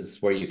premises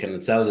where you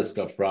can sell this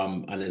stuff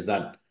from, and is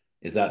that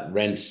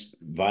rent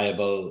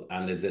viable,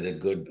 and is it a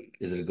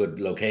good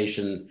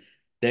location?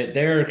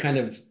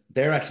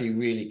 They're actually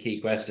really key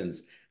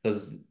questions,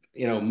 because,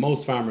 you know,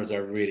 most farmers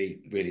are really,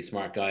 really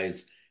smart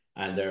guys,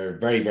 and they're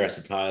very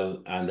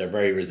versatile, and they're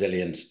very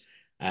resilient,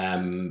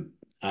 and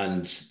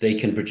they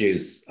can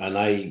produce.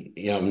 And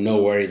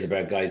no worries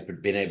about guys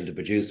being able to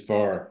produce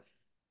for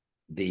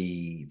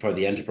the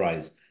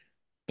enterprise.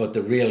 But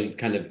the real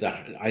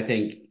I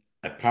think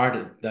a part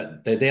of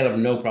that, they'll have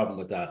no problem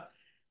with that.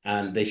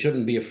 And they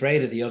shouldn't be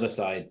afraid of the other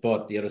side,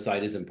 but the other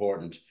side is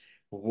important.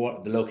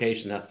 What the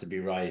location has to be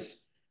right,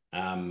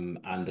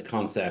 and the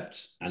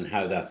concept, and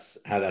how that's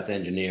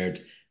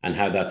engineered, and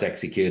how that's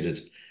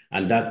executed.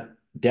 And that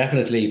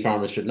definitely,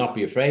 farmers should not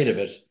be afraid of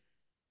it,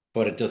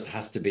 but it just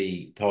has to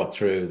be thought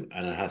through,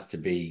 and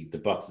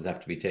the boxes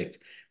have to be ticked.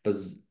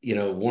 Because, you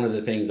know, one of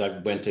the things, I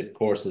went to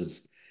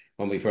courses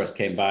when we first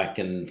came back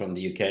and from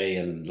the UK,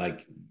 and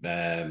like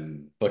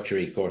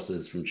butchery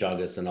courses from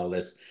Teagasc and all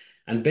this.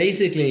 And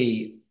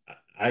basically,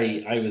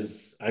 I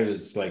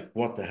was like,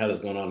 what the hell is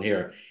going on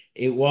here?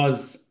 It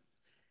was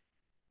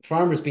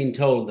farmers being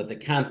told that they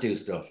can't do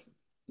stuff.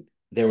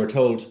 They were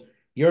told,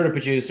 you're a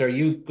producer,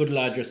 you good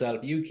lad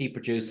yourself, you keep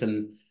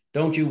producing,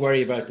 don't you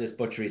worry about this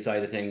butchery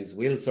side of things.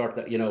 We'll sort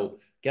that, you know,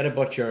 get a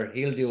butcher,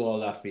 he'll do all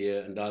that for you,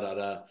 and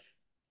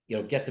you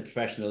know, get the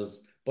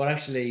professionals. But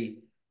actually,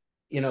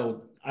 you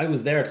know, I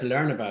was there to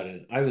learn about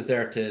it. I was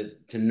there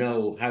to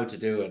know how to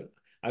do it.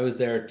 I was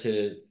there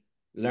to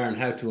learn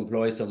how to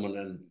employ someone,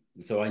 and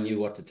so I knew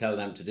what to tell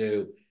them to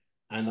do.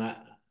 And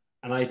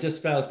I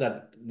just felt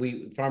that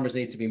farmers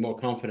need to be more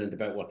confident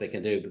about what they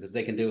can do, because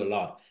they can do a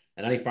lot.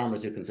 And any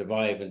farmers who can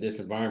survive in this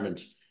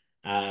environment,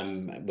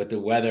 with the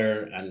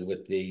weather, and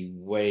with the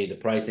way the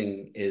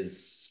pricing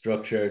is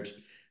structured,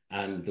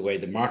 and the way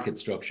the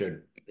market's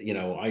structured, you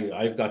know,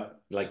 I've got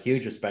like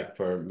huge respect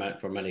for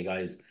many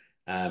guys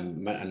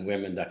and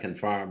women that can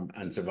farm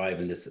and survive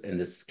in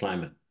this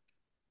climate.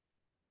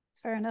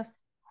 Fair enough.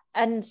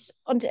 And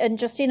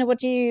Justina,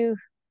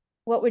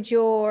 what would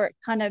your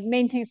kind of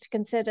main things to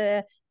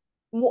consider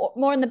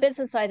more on the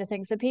business side of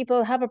things? So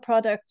people have a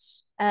product,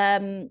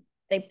 they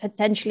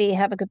potentially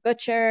have a good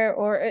butcher,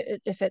 or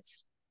if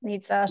it's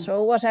needs that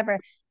or whatever,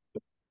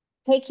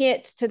 taking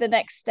it to the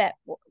next step,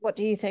 what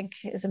do you think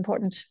is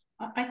important?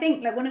 I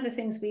think, like, one of the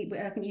things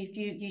I think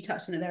you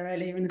touched on it there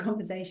earlier in the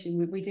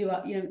conversation, we do,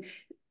 you know,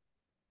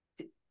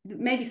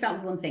 maybe start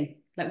with one thing.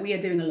 Like, we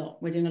are doing a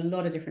lot. We're doing a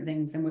lot of different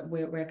things, and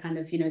we're kind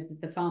of, you know,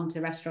 the farm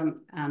to restaurant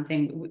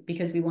thing,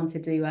 because we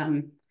wanted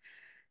to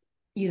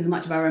use as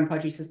much of our own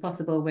produce as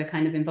possible. We're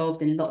kind of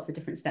involved in lots of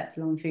different steps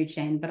along the food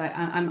chain. But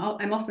I'm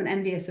often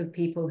envious of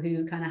people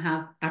who kind of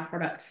have a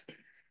product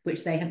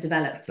which they have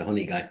developed. The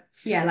honey guy.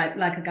 Yeah,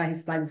 like a guy who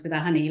supplies us with our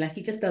honey. Like,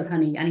 he just does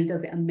honey, and he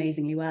does it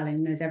amazingly well,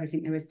 and knows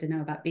everything there is to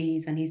know about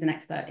bees, and he's an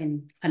expert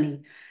in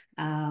honey.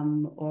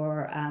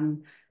 Or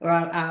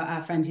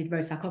our friend who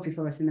roasts our coffee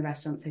for us in the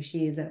restaurant. So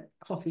she is a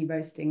coffee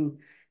roasting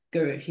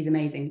guru. She's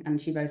amazing,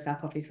 and she roasts our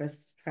coffee for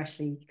us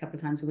freshly a couple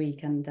of times a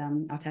week, and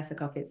our Tesla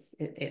coffee,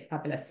 it's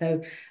fabulous.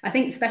 So I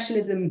think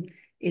specialism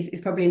is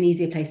probably an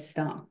easier place to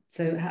start.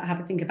 So have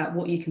a think about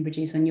what you can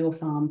produce on your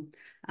farm,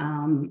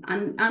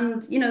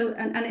 and you know,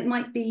 and it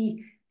might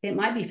be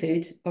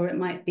food, or it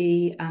might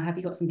be, have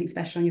you got something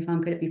special on your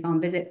farm? Could it be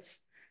farm visits?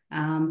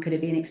 Could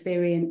it be an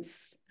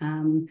experience?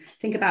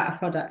 Think about a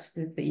product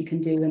that you can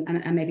do,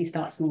 and maybe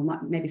start small.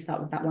 Maybe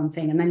start with that one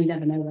thing, and then you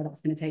never know where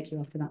that's going to take you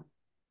after that.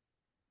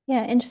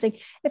 Yeah, interesting.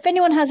 If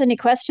anyone has any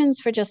questions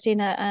for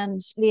Justina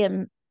and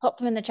Liam, pop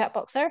them in the chat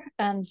box there,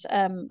 and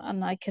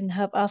I can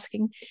help ask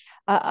them.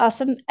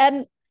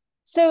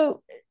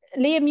 So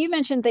Liam, you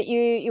mentioned that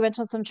you went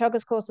on some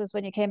Teagasc courses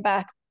when you came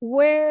back.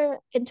 Where,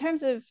 in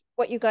terms of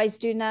what you guys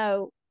do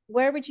now,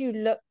 where would you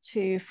look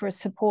to for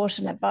support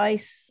and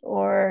advice,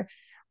 or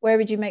where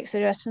would you make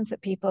suggestions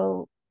that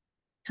people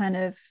kind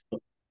of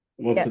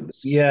get?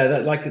 Yeah,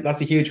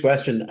 that's a huge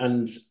question,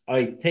 and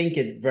I think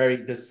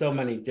there's so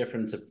many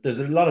different, there's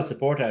a lot of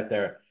support out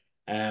there,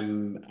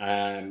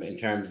 in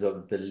terms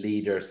of the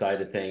leader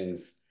side of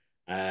things,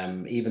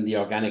 even the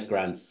organic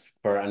grants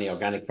for any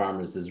organic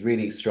farmers. There's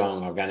really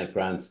strong organic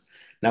grants.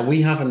 Now,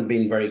 we haven't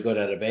been very good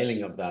at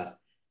availing of that,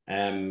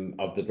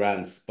 of the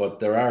grants, but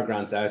there are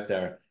grants out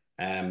there,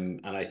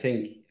 and I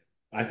think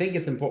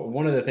it's important.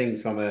 One of the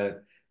things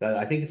that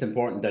I think it's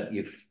important that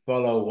you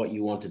follow what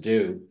you want to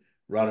do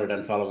rather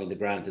than following the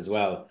grant as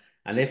well.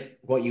 And if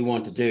what you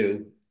want to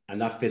do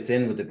and that fits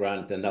in with the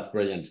grant, then that's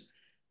brilliant.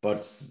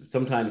 But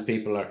sometimes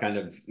people are kind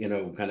of,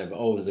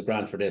 oh, there's a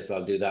grant for this,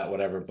 I'll do that,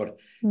 whatever. But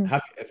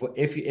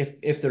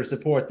if there's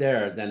support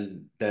there,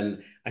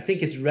 then I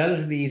think it's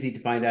relatively easy to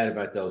find out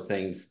about those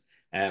things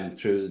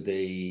through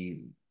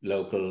the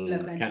local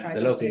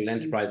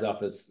enterprise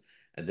office,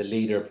 the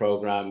leader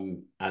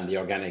program, and the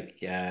organic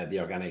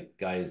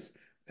guys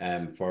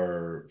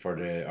for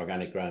the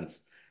organic grants.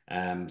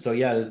 So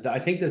yeah, I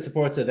think the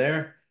supports are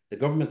there. The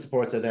government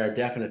supports are there,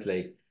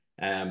 definitely.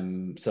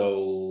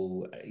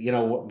 So,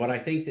 what I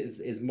think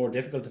is more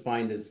difficult to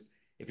find is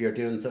if you're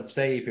doing stuff,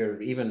 say if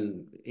you're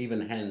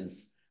even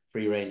hens,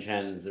 free range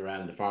hens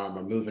around the farm,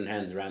 or moving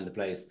hens around the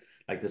place,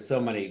 like there's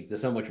so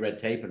much red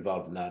tape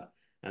involved in that.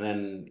 And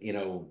then,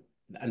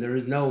 and there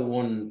is no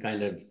one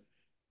kind of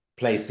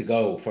place to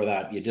go for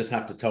that. You just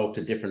have to talk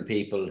to different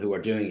people who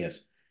are doing it.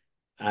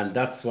 And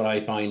that's what I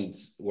find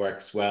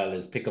works well,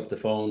 is pick up the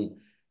phone,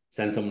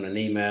 send someone an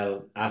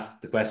email,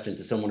 ask the question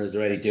to someone who's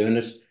already doing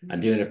it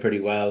and doing it pretty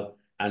well.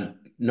 And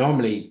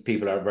normally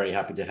people are very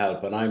happy to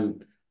help. And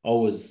I've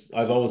always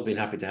been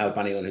happy to help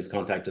anyone who's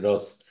contacted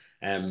us,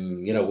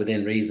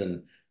 within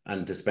reason,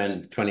 and to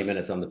spend 20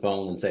 minutes on the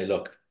phone and say,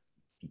 look,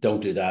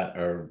 don't do that,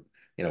 or,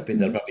 they'll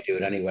probably do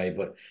it anyway.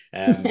 But,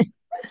 and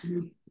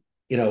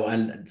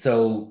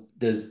so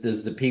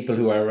there's the people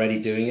who are already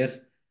doing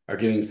it, are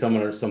doing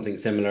something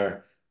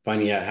similar,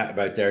 finding out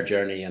about their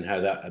journey and how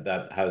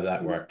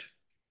that worked.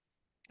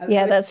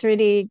 Yeah, that's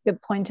really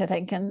good point, I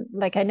think. And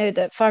like, I know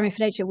that Farming for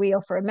Nature, we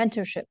offer a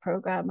mentorship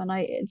program, and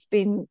it's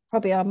been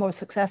probably our most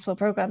successful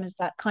program, is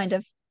that kind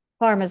of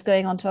farmers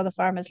going onto other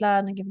farmers'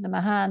 land and giving them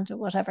a hand or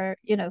whatever,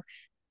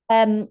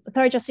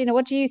 Sorry, Justina,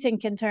 what do you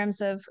think in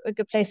terms of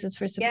good places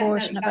for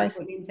support and advice?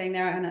 What you're saying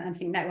there, and I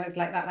think networks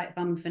like that, like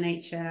Farming for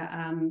Nature,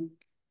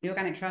 the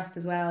Organic Trust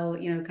as well,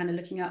 kind of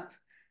looking up,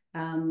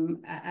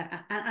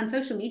 and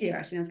social media.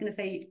 Actually, I was going to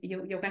say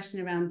your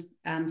question around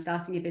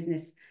starting a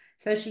business.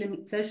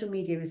 Social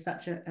media is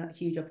such a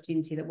huge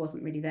opportunity that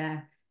wasn't really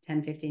there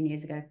 10, 15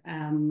 years ago.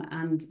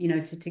 And,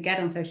 to get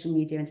on social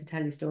media and to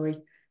tell your story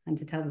and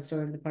to tell the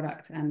story of the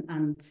product.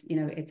 And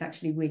it's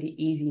actually really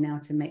easy now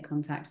to make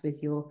contact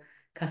with your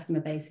customer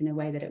base in a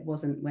way that it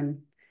wasn't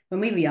when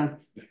we were young.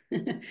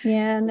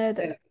 Yeah, no.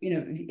 So,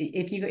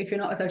 if you're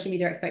not a social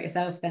media expert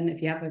yourself, then if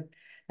you have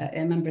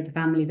a member of the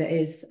family that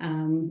is,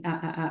 one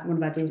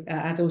of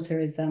our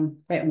daughter is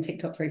great on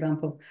TikTok, for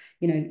example,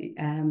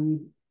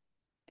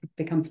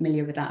 become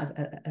familiar with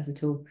that as a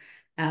tool.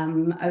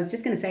 I was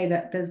just going to say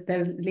that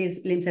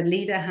Liam said,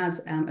 Leader has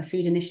a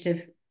food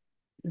initiative.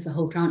 There's a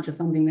whole tranche of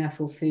funding there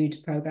for food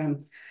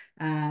program,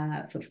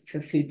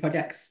 for food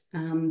projects.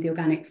 The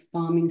organic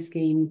farming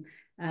scheme,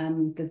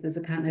 there's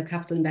a kind of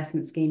capital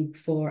investment scheme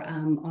for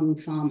on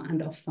farm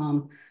and off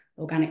farm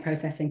organic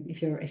processing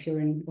if you're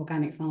in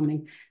organic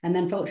farming. And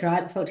then Fulcher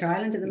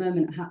Island at the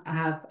moment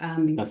have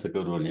that's a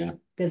good one, yeah.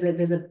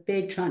 There's a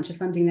big tranche of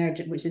funding there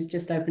which has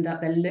just opened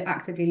up. They're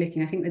actively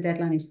looking. I think the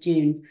deadline is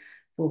June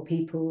for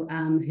people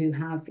who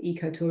have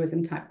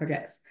ecotourism type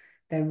projects.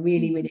 They're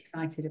really, really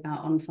excited about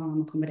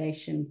on-farm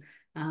accommodation,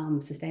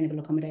 sustainable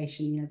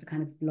accommodation, the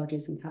kind of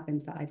lodges and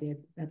cabins, that idea.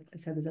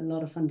 So there's a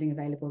lot of funding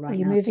available right now. Are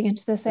you moving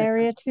into this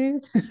area too?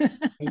 There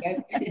you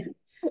go.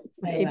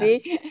 So,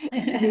 maybe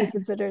to be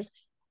considered.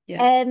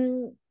 Yeah.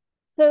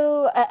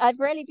 So I've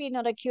rarely been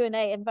on a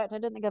Q&A. In fact, I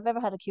don't think I've ever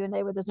had a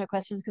Q&A where there's no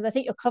questions, because I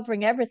think you're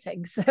covering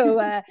everything. So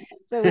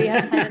so we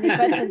haven't had any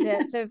questions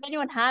yet. So if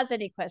anyone has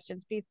any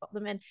questions, please pop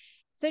them in.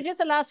 So just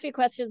the last few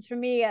questions for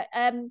me.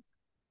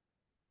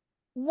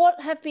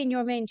 What have been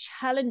your main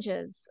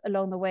challenges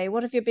along the way?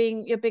 What have your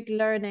big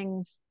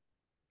learning,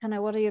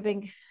 what are your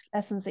big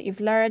lessons that you've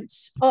learned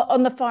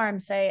on the farm,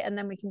 say, and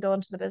then we can go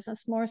on to the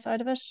business more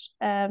side of it.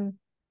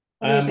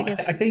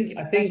 I think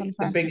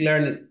the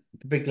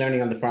big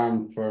learning on the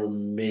farm for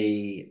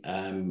me,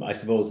 I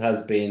suppose,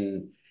 has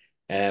been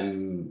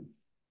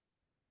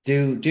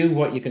do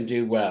what you can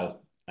do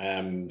well.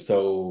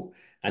 So,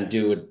 and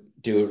do it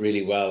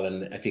really well,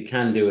 and if you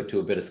can do it to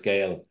a bit of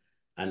scale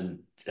and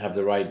have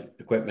the right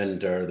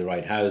equipment or the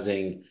right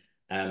housing.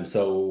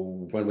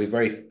 So when we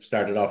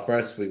started off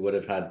first, we would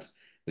have had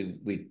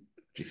we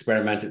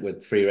experimented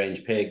with free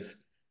range pigs.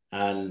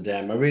 And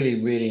I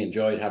really, really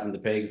enjoyed having the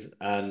pigs,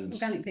 and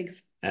organic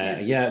pigs.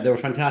 Yeah, they were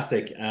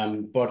fantastic.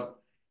 But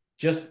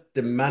just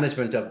the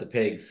management of the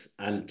pigs,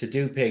 and to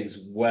do pigs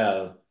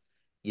well,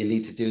 you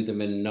need to do them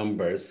in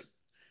numbers.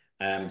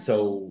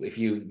 So if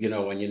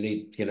when you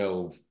need,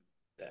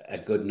 a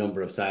good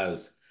number of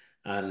sows,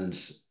 and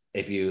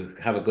if you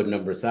have a good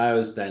number of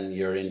sows, then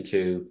you're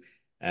into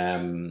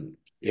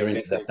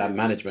that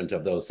management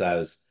of those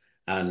sows,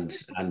 and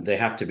they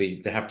have to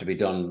be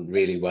done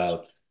really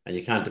well, and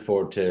you can't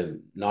afford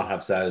to not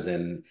have sows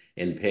in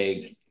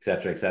pig,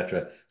 etc.,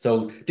 etc.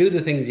 So do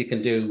the things you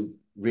can do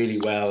really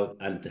well,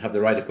 and have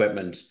the right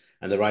equipment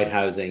and the right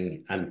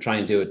housing, and try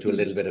and do it to a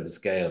little bit of a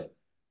scale.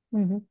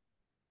 Mm-hmm.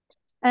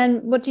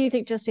 And what do you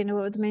think, Justina?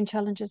 What were the main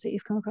challenges that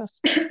you've come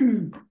across?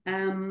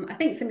 I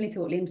think similarly to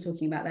what Liam's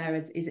talking about there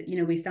is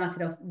we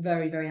started off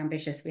very, very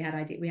ambitious. We had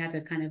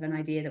a kind of an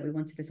idea that we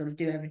wanted to sort of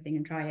do everything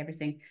and try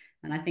everything.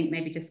 And I think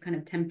maybe just kind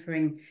of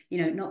tempering,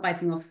 not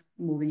biting off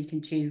more than you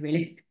can chew,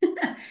 really.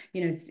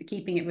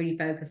 Keeping it really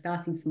focused,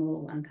 starting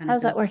small and kind of.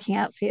 How's that working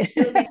out for you?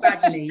 Building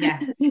gradually,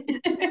 yes.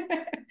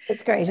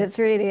 It's great. It's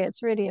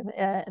really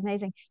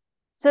amazing.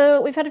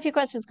 So we've had a few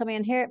questions coming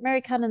in here.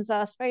 Mary Cannon's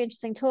asked, very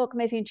interesting talk,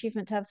 amazing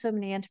achievement to have so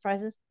many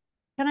enterprises.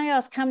 Can I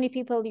ask how many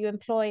people you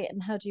employ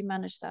and how do you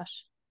manage that?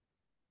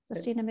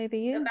 Justina, maybe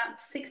you? About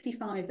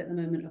 65 at the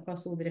moment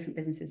across all the different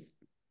businesses.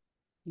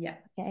 Yeah.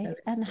 Okay. So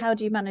and how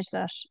do you manage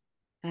that?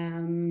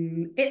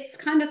 It's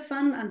kind of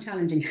fun and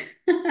challenging.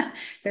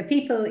 So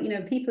people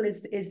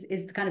is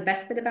the kind of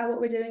best bit about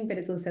what we're doing, but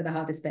it's also the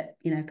hardest bit,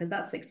 because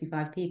that's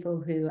 65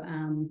 people who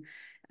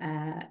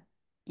that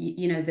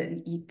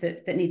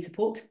need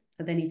support.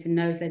 They need to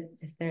know that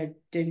if they're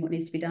doing what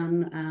needs to be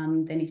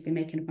done, they need to be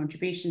making a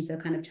contribution. So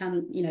kind of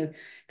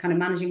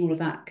managing all of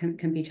that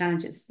can be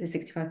challenging. The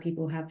 65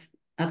 people have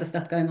other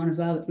stuff going on as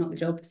well. It's not the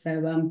job.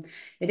 So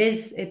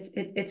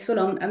it's full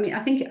on. I mean,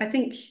 I think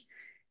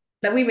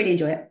that we really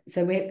enjoy it.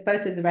 So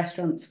both of the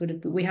restaurants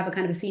we have a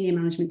kind of a senior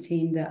management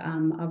team that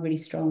are really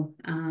strong,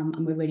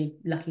 and we're really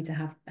lucky to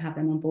have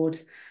them on board.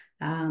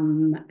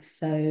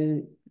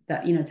 So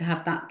that to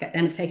have that,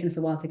 and it's taken us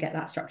a while to get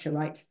that structure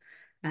right.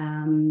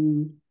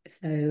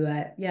 It's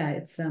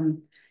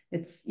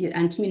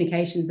and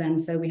communications then.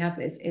 So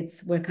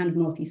we're kind of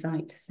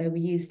multi-site. So we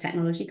use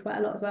technology quite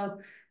a lot as well.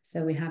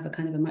 So we have a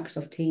kind of a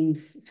Microsoft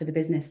Teams for the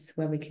business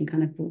where we can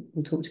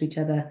we'll talk to each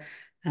other.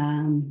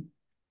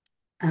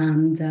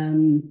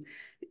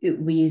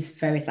 We use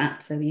various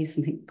apps. So we use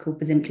something called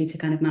Basimply to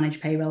kind of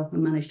manage payroll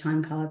and manage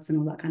time cards and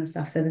all that kind of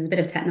stuff. So there's a bit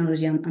of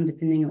technology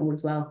underpinning it all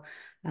as well,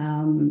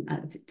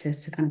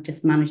 to kind of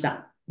just manage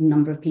that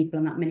number of people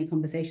and that many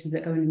conversations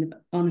that go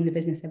on in the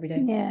business every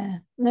day. Yeah,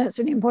 no, it's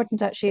really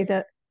important actually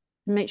that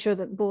make sure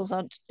that the bulls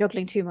aren't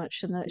juggling too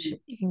much and that you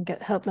can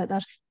get help like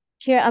that.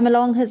 Here,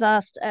 Amalong has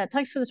asked,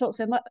 thanks for the talk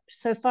so much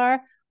so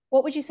far.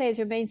 What would you say is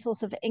your main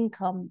source of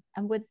income,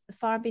 and would the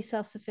farm be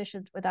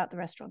self-sufficient without the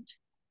restaurant?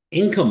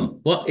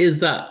 Income, what is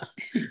that?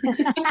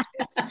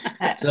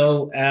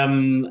 So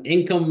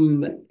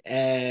income,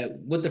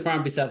 would the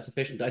farm be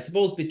self-sufficient? I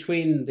suppose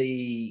between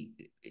the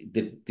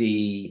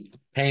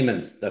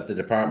payments that the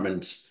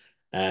department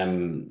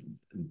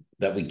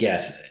that we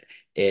get,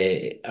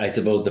 I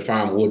suppose the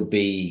farm would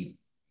be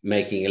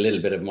making a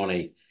little bit of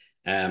money,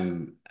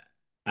 and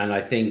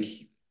I don't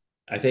think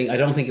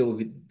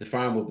the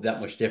farm would be that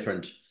much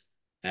different,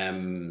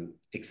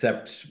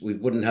 except we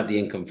wouldn't have the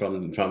income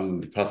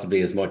from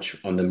possibly as much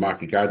on the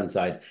market garden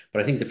side.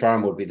 But I think the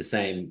farm would be the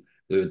same.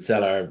 We would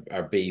sell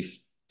our beef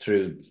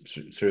through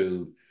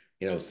some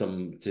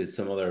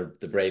other,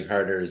 the Brave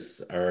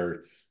Herders,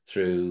 or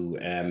through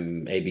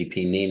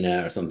ABP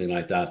Nina or something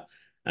like that,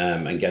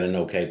 and get an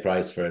okay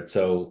price for it.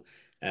 So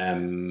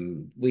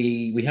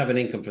we have an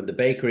income from the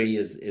bakery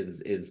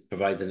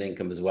provides an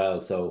income as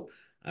well. So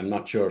I'm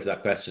not sure if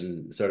that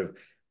question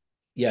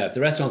if the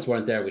restaurants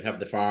weren't there, we'd have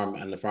the farm,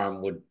 and the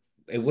farm wouldn't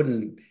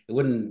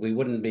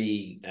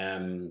be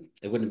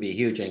a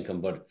huge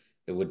income, but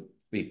it would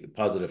be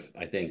positive,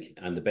 I think,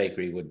 and the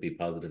bakery would be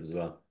positive as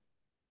well.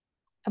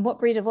 And what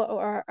breed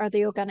are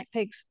the organic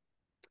pigs?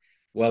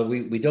 Well,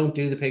 we don't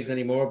do the pigs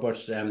anymore,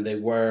 but they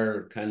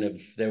were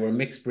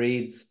mixed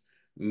breeds,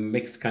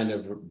 with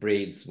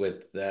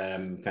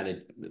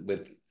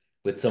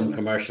with some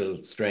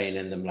commercial strain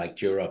in them, like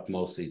Duroc,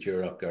 mostly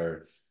Duroc,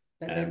 or.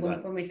 But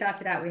when we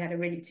started out, we had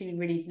two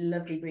really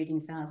lovely breeding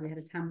sows. We had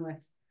a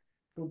Tamworth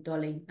called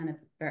Dolly and a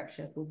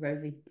Berkshire called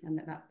Rosie, and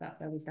that's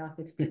where we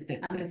started.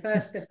 And the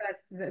first, so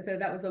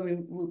that was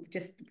when we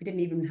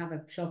didn't even have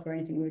a shop or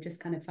anything. We were just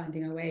kind of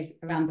finding our way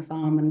around the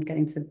farm and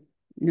getting to,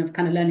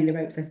 kind of learning the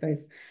ropes, I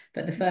suppose.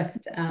 But the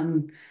first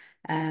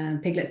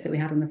piglets that we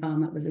had on the farm,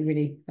 that was a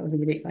really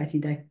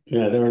exciting day.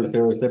 Yeah,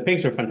 the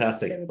pigs were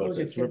fantastic, but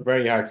it's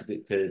very hard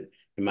to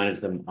manage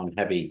them on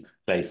heavy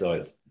clay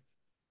soils.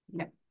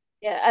 Yeah.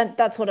 Yeah, and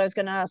that's what I was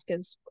going to ask,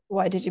 is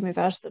why did you move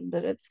out of them?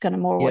 But it's kind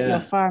of more what your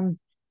farm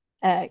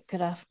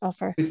could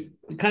offer. We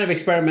kind of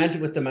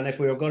experimented with them, and if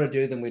we were going to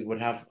do them,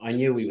 I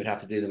knew we would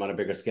have to do them on a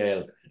bigger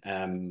scale,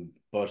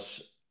 but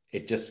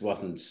it just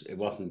wasn't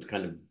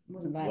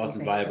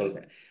viable.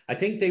 I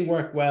think they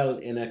work well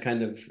in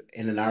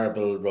an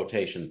arable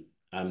rotation,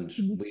 and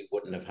we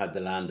wouldn't have had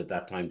the land at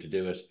that time to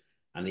do it.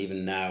 And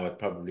even now,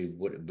 we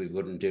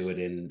wouldn't do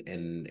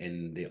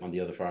it on the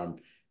other farm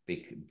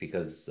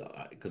because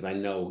I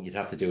know you'd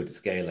have to do it to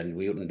scale, and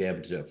we wouldn't be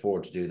able to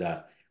afford to do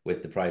that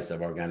with the price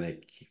of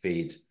organic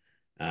feed,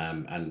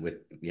 and with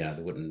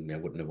it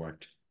wouldn't have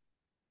worked.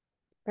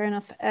 Fair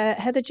enough.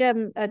 Heather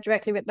Gem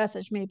directly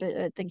messaged me, but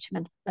I think she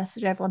meant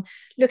message everyone.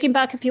 Looking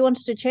back, if you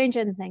wanted to change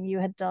anything you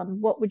had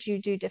done, what would you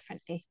do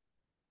differently?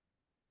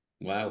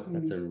 Wow,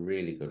 that's a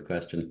really good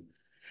question.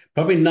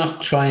 Probably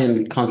not try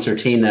and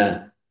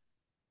concertina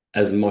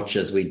as much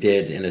as we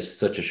did in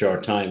such a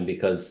short time,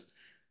 because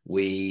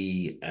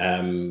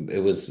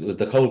it was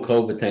the whole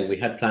COVID thing. We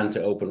had planned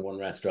to open one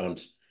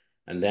restaurant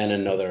and then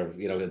another,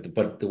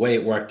 but the way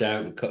it worked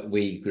out,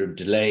 we were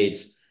delayed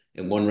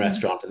in one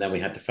restaurant, and then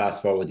we had to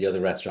fast forward the other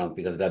restaurant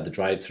because it had the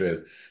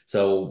drive-through.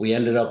 So we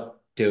ended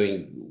up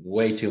doing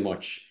way too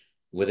much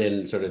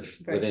within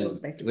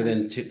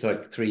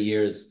like 3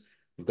 years.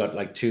 We've got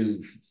like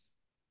two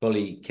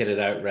fully kitted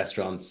out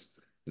restaurants.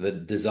 The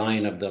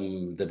design of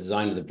them, the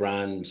design of the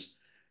brand,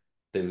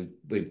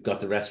 we've got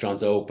the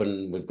restaurants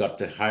open. We've got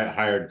to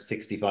hired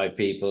 65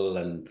 people,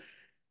 and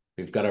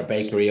we've got our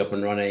bakery up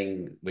and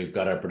running. We've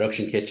got our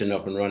production kitchen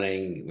up and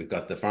running. We've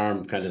got the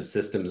farm kind of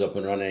systems up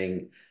and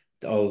running.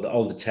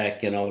 All the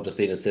tech and all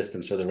Justina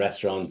systems for the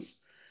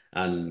restaurants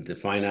and the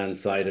finance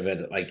side of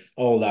it, like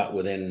all that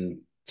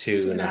within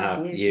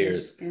 2.5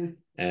 years,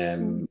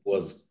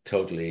 was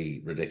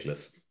totally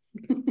ridiculous.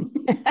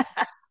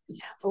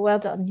 Well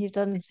done.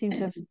 Seem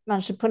to have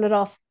managed to pull it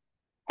off.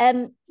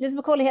 Liz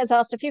McCauley has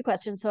asked a few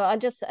questions, so I'll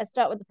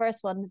start with the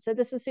first one. So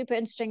this is super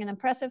interesting and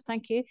impressive.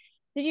 Thank you.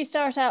 Did you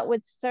start out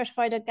with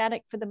certified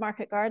organic for the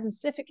market garden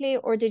specifically,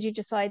 or did you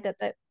decide that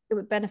it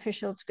would be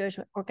beneficial to go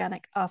to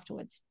organic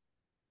afterwards?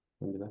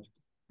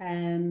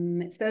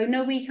 So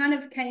no, we kind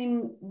of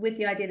came with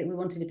the idea that we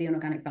wanted to be an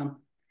organic farm.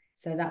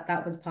 So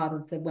that was part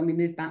of when we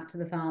moved back to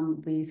the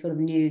farm, we sort of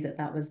knew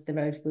that was the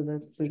road we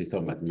were. She's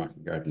talking about the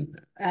market garden.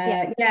 So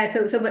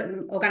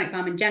organic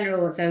farm in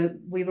general. So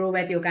we were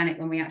already organic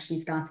when we actually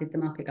started the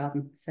market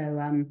garden.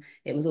 So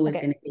it was always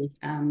going to be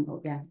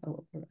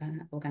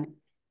organic.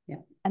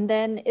 Yeah. And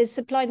then is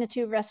supplying the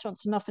two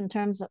restaurants enough in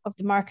terms of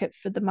the market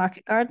for the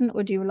market garden,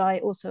 or do you rely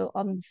also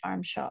on the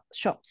farm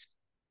shops?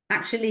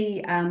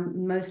 Actually,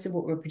 most of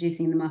what we're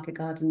producing in the market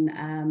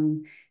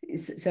garden,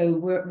 so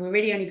we're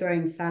really only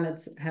growing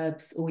salads,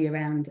 herbs all year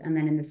round, and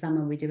then in the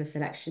summer we do a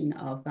selection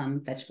of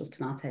vegetables,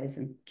 tomatoes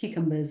and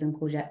cucumbers and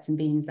courgettes and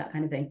beans, that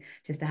kind of thing,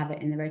 just to have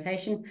it in the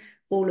rotation.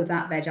 All of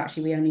that veg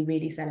actually we only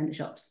really sell in the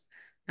shops.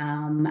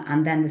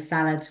 And then the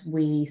salad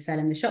we sell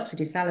in the shops. We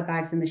do salad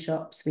bags in the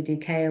shops, we do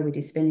kale, we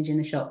do spinach in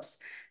the shops.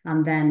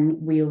 And then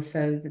we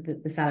also,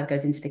 the salad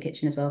goes into the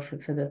kitchen as well for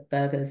the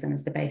burgers and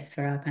as the base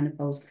for our kind of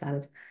bowls of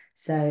salad.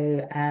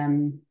 So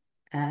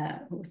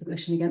what was the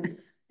question again?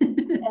 So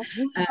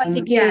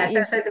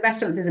the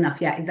restaurants is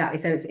enough. Yeah, exactly.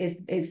 So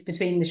it's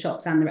between the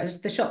shops and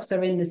the shops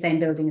are in the same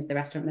building as the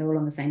restaurant. They're all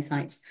on the same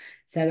site.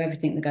 So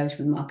everything that goes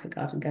from the market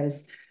garden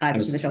goes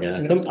either to the shop.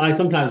 Yeah.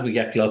 Sometimes we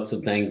get gluts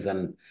of things,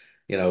 and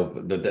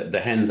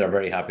the hens are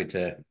very happy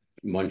to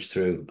munch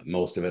through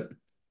most of it.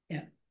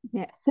 Yeah,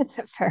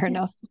 fair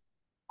enough.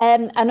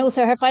 And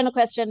also her final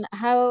question,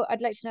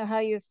 I'd like to know how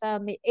you've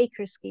found the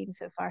acre scheme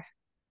so far.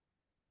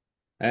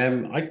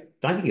 I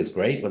think it's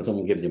great when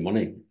someone gives you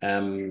money.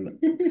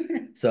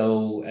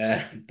 So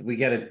we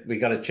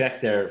got a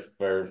check there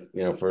for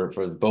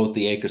both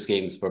the acre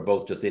schemes for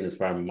both Justina's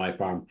farm and my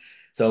farm.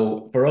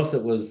 So for us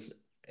it was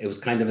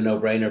kind of a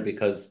no-brainer,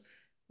 because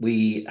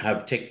we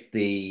have ticked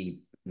the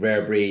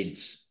rare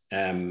breeds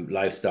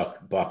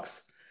livestock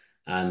box,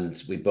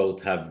 and we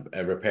both have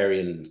a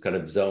riparian kind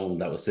of zone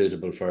that was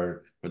suitable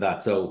for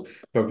that. So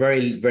for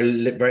very,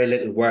 very, very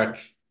little work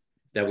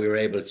that we were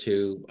able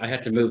to, I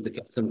had to move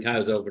some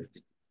cows over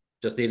to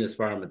Justina's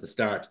farm at the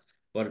start,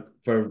 but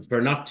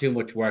for not too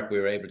much work, we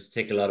were able to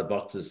tick a lot of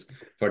boxes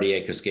for the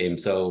acre scheme.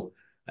 So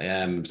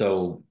I'm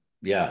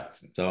not going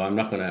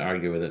to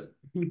argue with it.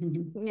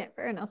 Yeah,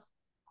 fair enough.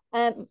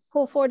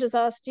 Paul Ford has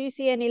asked, do you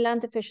see any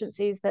land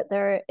deficiencies that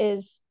there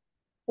is,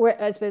 where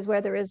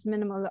there is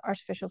minimal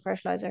artificial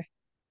fertilizer?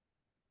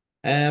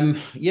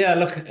 Yeah,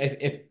 look,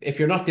 if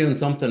you're not doing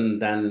something,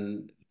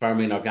 then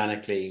farming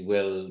organically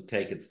will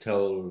take its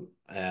toll.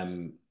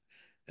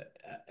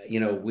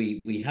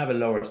 We have a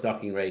lower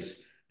stocking rate.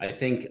 I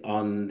think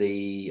on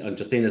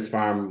Justina's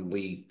farm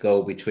we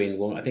go between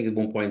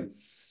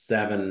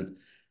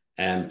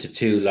 1.7 to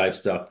 2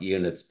 livestock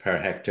units per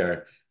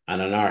hectare, and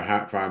on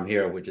our farm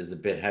here, which is a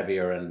bit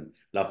heavier and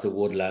lots of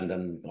woodland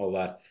and all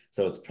that,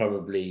 so it's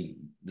probably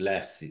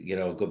less,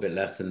 a good bit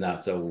less than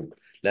that, so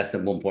less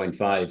than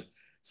 1.5.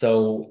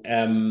 So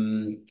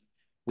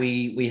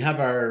we have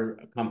our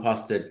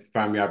composted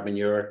farmyard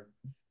manure,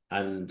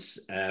 and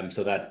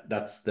so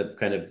that's the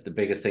kind of the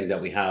biggest thing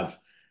that we have,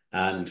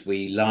 and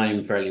we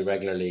lime fairly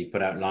regularly,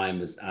 put out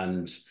limes,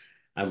 and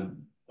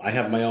I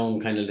have my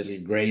own kind of little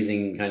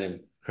grazing kind of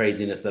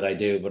craziness that I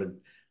do, but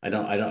I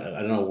don't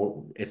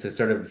know, it's a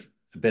sort of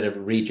a bit of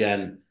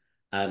regen,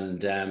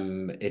 and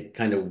it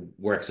kind of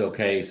works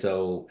okay.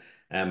 So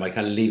I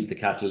kind of leave the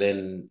cattle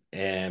in.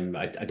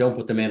 I don't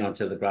put them in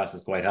until the grass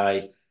is quite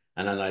high,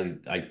 and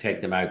then I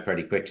take them out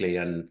pretty quickly.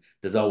 And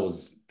there's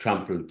always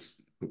trampled,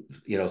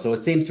 so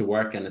it seems to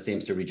work and it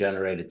seems to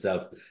regenerate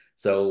itself.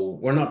 So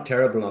we're not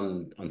terrible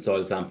on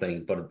soil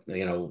sampling, but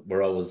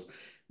we're always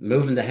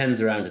moving the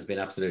hens around has been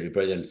absolutely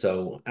brilliant.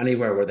 So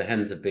anywhere where the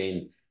hens have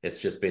been, it's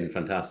just been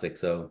fantastic.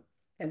 So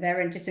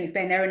they're in, just to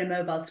explain, they're in a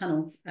mobile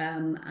tunnel,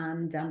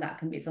 and that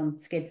can be, it's on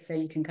skids, so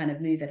you can kind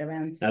of move it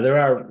around. Now there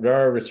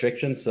are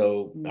restrictions,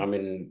 so I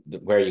mean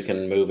where you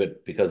can move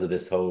it because of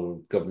this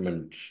whole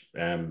government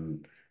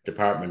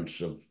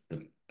department of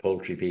the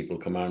poultry people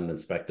come on and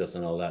inspect us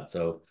and all that.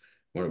 So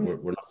we're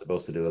not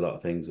supposed to do a lot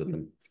of things with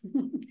them.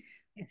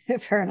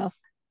 Fair enough.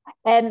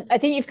 I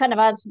think you've kind of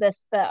answered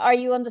this, but are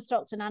you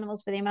understocked in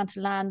animals for the amount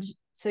of land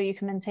so you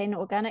can maintain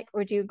organic,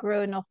 or do you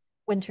grow enough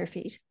winter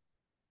feed?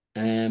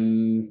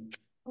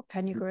 Or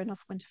can you grow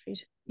enough winter feed?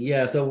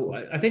 Yeah, so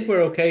I think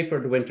we're okay for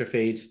the winter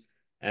feed.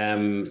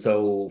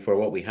 So for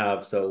what we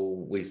have,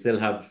 so we still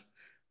have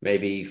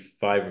maybe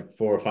 4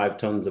 or 5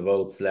 tons of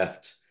oats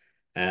left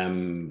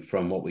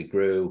from what we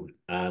grew,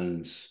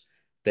 and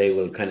they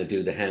will kind of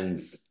do the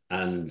hens,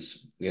 and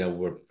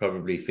we're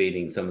probably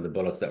feeding some of the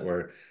bullocks that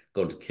we're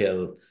going to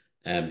kill,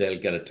 and they'll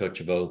get a touch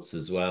of oats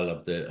as well,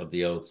 of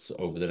the oats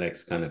over the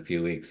next kind of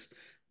few weeks.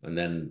 And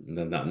then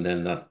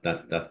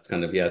that's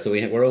kind of, yeah. So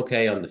we're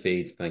okay on the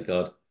feed, thank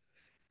God.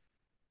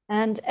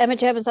 And Emma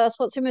Jevons asked,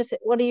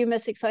 what are you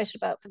most excited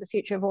about for the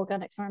future of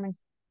organic farming?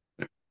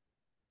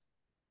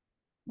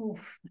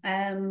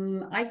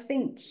 I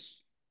think,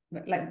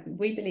 like,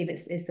 we believe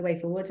it's the way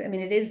forward. I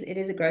mean, it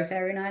is a growth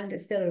area in Ireland.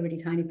 It's still a really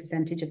tiny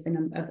percentage of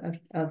the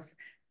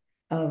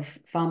of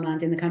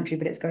farmland in the country,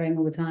 but it's growing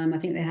all the time. I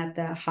think they had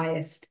the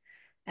highest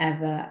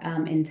ever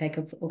intake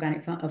of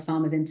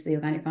farmers into the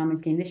organic farming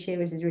scheme this year,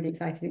 which is really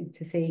exciting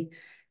to see.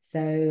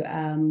 So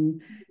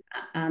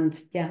and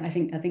yeah, I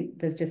think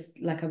there's just,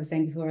 like I was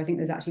saying before, I think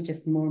there's actually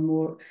just more and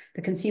more,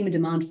 the consumer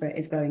demand for it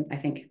is growing, I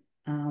think.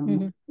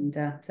 And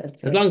so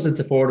as long as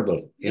it's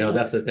affordable,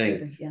 that's the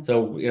thing. Yeah.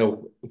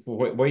 So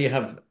where you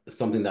have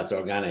something that's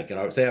organic, and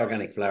I would say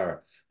organic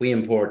flour, we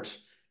import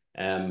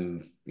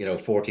 14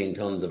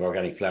 tons of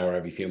organic flour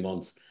every few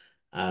months,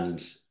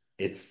 and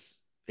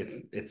it's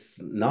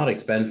not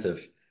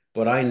expensive,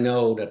 but I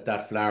know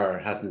that flour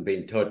hasn't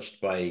been touched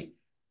by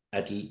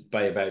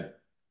about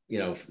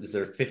is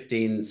there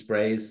 15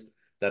 sprays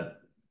that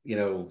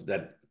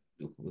that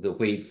the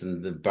wheats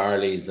and the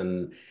barleys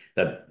and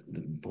that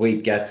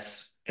wheat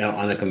gets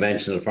on a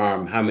conventional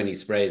farm. How many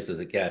sprays does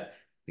it get?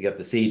 You got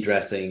the seed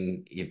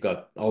dressing, you've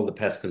got all the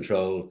pest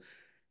control,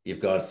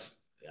 you've got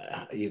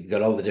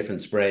all the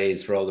different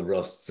sprays for all the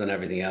rusts and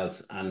everything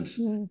else.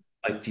 And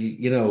like,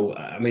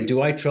 I mean,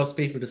 do I trust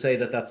people to say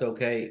that that's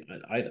okay?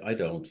 I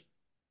don't.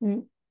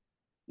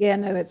 Yeah,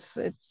 no, it's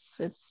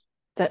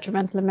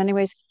detrimental in many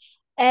ways.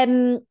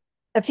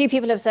 A few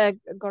people have said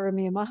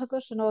Goromia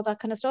Mahagut and all that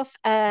kind of stuff,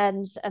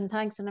 and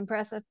thanks and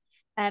impressive.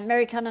 And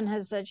Mary Cannon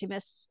has said she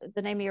missed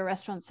the name of your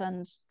restaurants,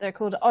 and they're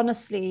called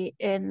Honestly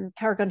in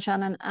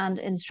Carrick-on-Shannon and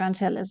in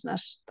Strandhill, isn't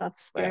it?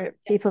 That's where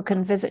people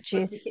can visit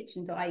you.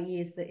 Kitchen.ie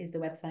is the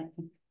website.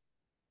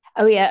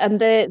 Oh yeah,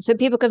 and so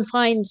people can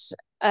find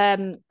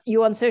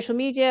you on social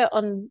media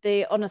on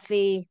the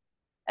Honestly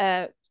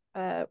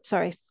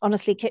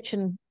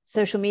Kitchen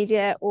social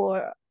media,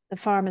 or the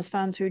farm is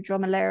found through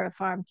Drumanilra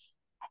Farm.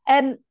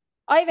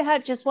 I've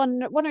had just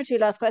one or two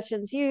last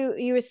questions.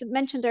 You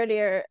mentioned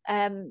earlier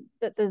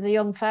that there's a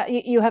young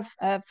you have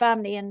a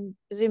family, and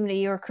presumably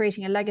you're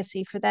creating a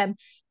legacy for them.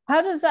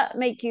 How does that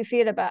make you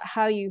feel about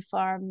how you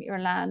farm your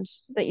land,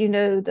 that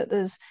that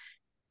there's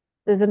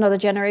another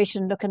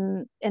generation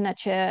looking in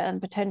at you and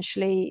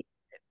potentially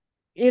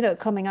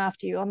coming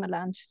after you on the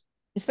land,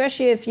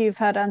 especially if you've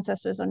had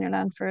ancestors on your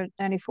land for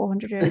nearly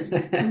 400 years?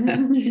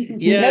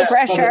 Yeah, no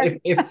pressure.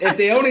 If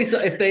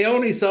they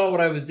only saw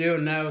what I was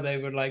doing now, they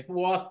would like,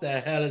 what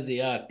the hell is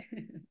he at?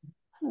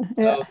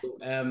 Yeah.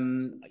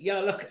 So yeah,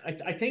 look,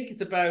 I think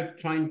it's about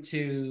trying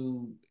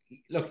to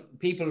look,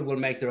 people will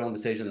make their own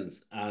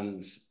decisions,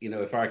 and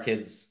if our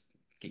kids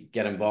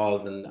get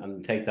involved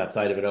and take that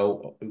side of it,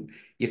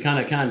 you kind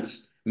of can't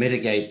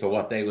mitigate for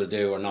what they will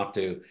do or not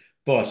do,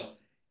 but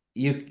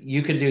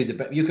you can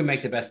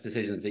make the best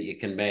decisions that you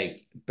can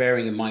make,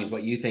 bearing in mind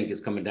what you think is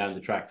coming down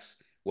the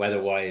tracks,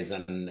 weather-wise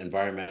and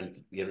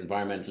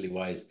environmentally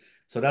wise.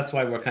 So that's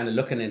why we're kind of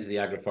looking into the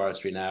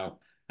agroforestry now,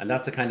 and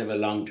that's a kind of a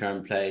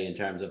long-term play in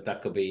terms of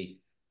that could be,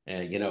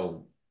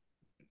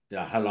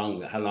 how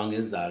long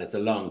is that? It's a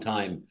long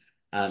time,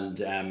 and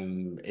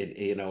in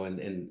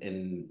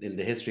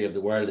the history of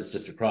the world, it's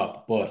just a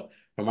crop, but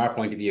from our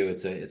point of view,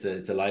 it's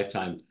a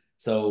lifetime.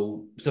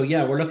 So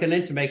yeah, we're looking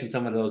into making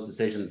some of those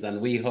decisions,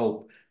 and we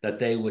hope that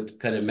they would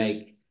kind of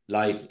make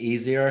life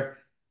easier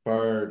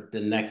for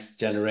the next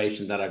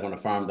generation that are going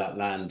to farm that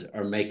land,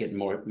 or make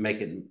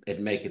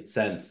it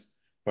sense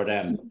for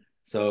them.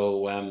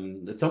 So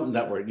it's something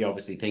that you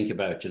obviously think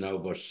about,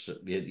 but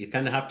you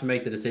kind of have to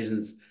make the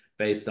decisions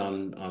based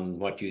on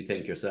what you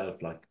think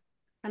yourself, like.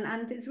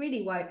 And it's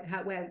really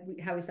how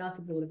we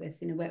started with all of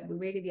this. You know, where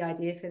really the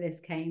idea for this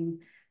came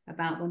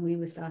about when we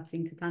were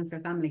starting to plan for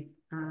a family,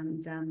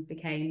 and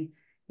became,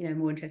 you know,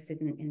 more interested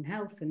in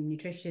health and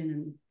nutrition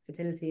and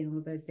fertility and all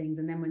of those things.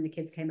 And then when the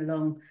kids came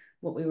along,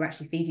 what we were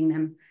actually feeding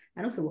them,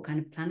 and also what kind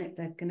of planet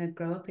they're going to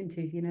grow up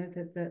into. You know,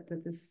 that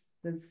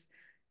there's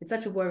it's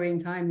such a worrying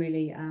time,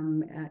 really.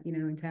 You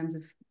know, in terms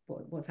of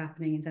what's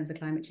happening in terms of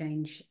climate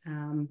change,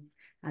 and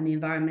the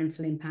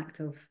environmental impact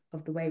of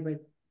the way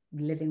we're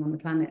living on the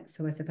planet.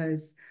 So I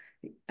suppose,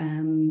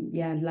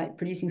 yeah, like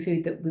producing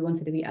food that we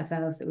wanted to eat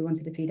ourselves, that we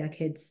wanted to feed our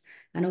kids,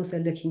 and also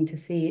looking to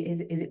see, is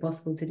it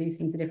possible to do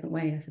things a different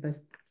way, I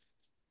suppose.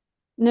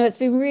 No, it's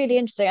been really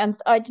interesting. And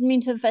I didn't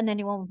mean to offend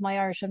anyone with my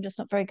Irish. I'm just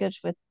not very good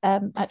with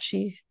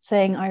actually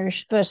saying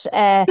Irish, but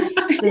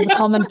there's a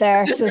comment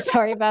there. So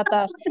sorry about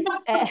that.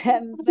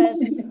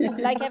 But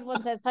like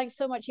everyone said, thanks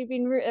so much. You've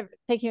been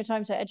taking your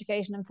time to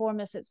educate and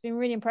inform us. It's been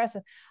really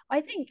impressive.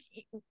 I think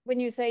when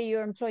you say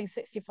you're employing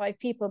 65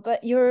 people,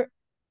 but in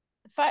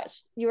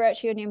fact, you're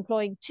actually only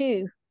employing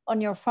 2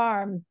 on your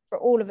farm for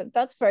all of it.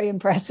 That's very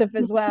impressive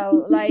as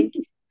well. Like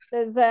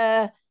there's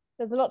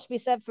a lot to be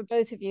said for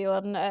both of you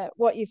on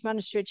what you've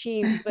managed to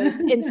achieve, both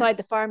inside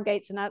the farm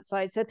gates and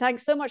outside. So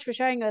thanks so much for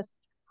sharing this.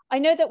 I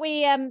know that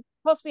we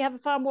possibly have a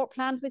farm walk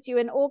planned with you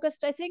in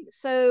August, I think.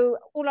 So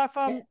all our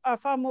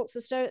farm walks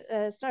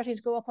are starting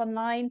to go up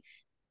online.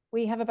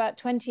 We have about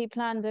 20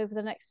 planned over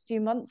the next few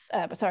months,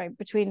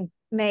 between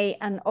May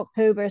and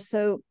October.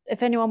 So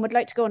if anyone would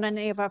like to go on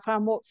any of our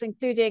farm walks,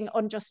 including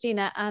on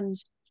Justina and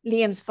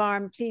Liam's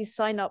farm, please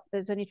sign up.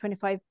 There's only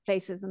 25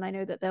 places, and I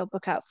know that they'll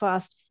book out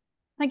fast.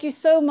 Thank you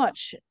so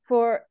much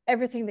for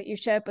everything that you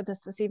shared with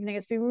us this evening.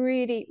 It's been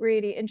really,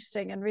 really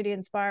interesting and really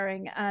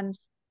inspiring. And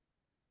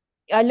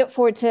I look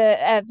forward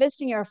to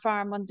visiting your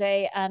farm one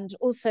day and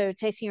also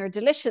tasting your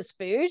delicious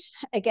food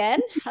again.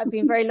 I've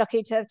been very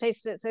lucky to have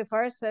tasted it so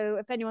far. So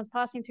if anyone's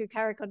passing through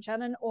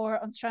Carrick-on-Shannon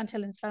or on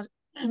Strandhill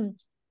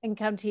in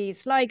County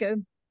Sligo,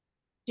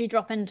 do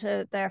drop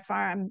into their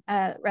farm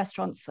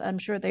restaurants. I'm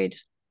sure they'd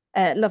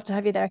love to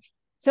have you there.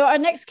 So our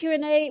next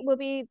Q&A will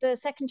be the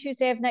second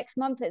Tuesday of next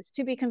month. It's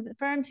to be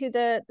confirmed who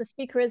the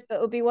speaker is, but it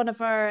will be one of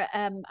our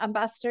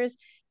ambassadors.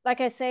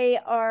 Like I say,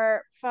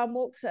 our farm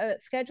walks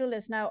schedule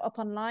is now up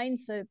online,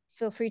 so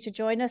feel free to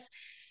join us.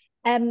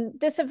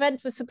 This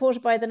event was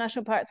supported by the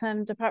National Parks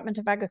and Department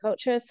of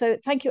Agriculture. So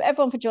thank you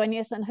everyone for joining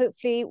us, and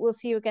hopefully we'll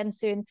see you again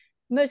soon.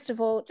 Most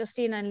of all,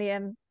 Justina and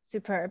Liam,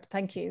 superb.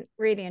 Thank you.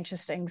 Really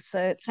interesting.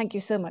 So thank you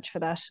so much for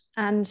that.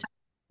 And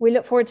we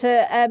look forward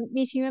to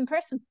meeting you in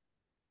person.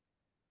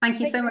 Thank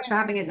you so much for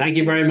having us. Thank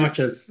you very much.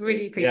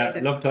 Really appreciate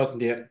it. Love talking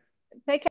to you.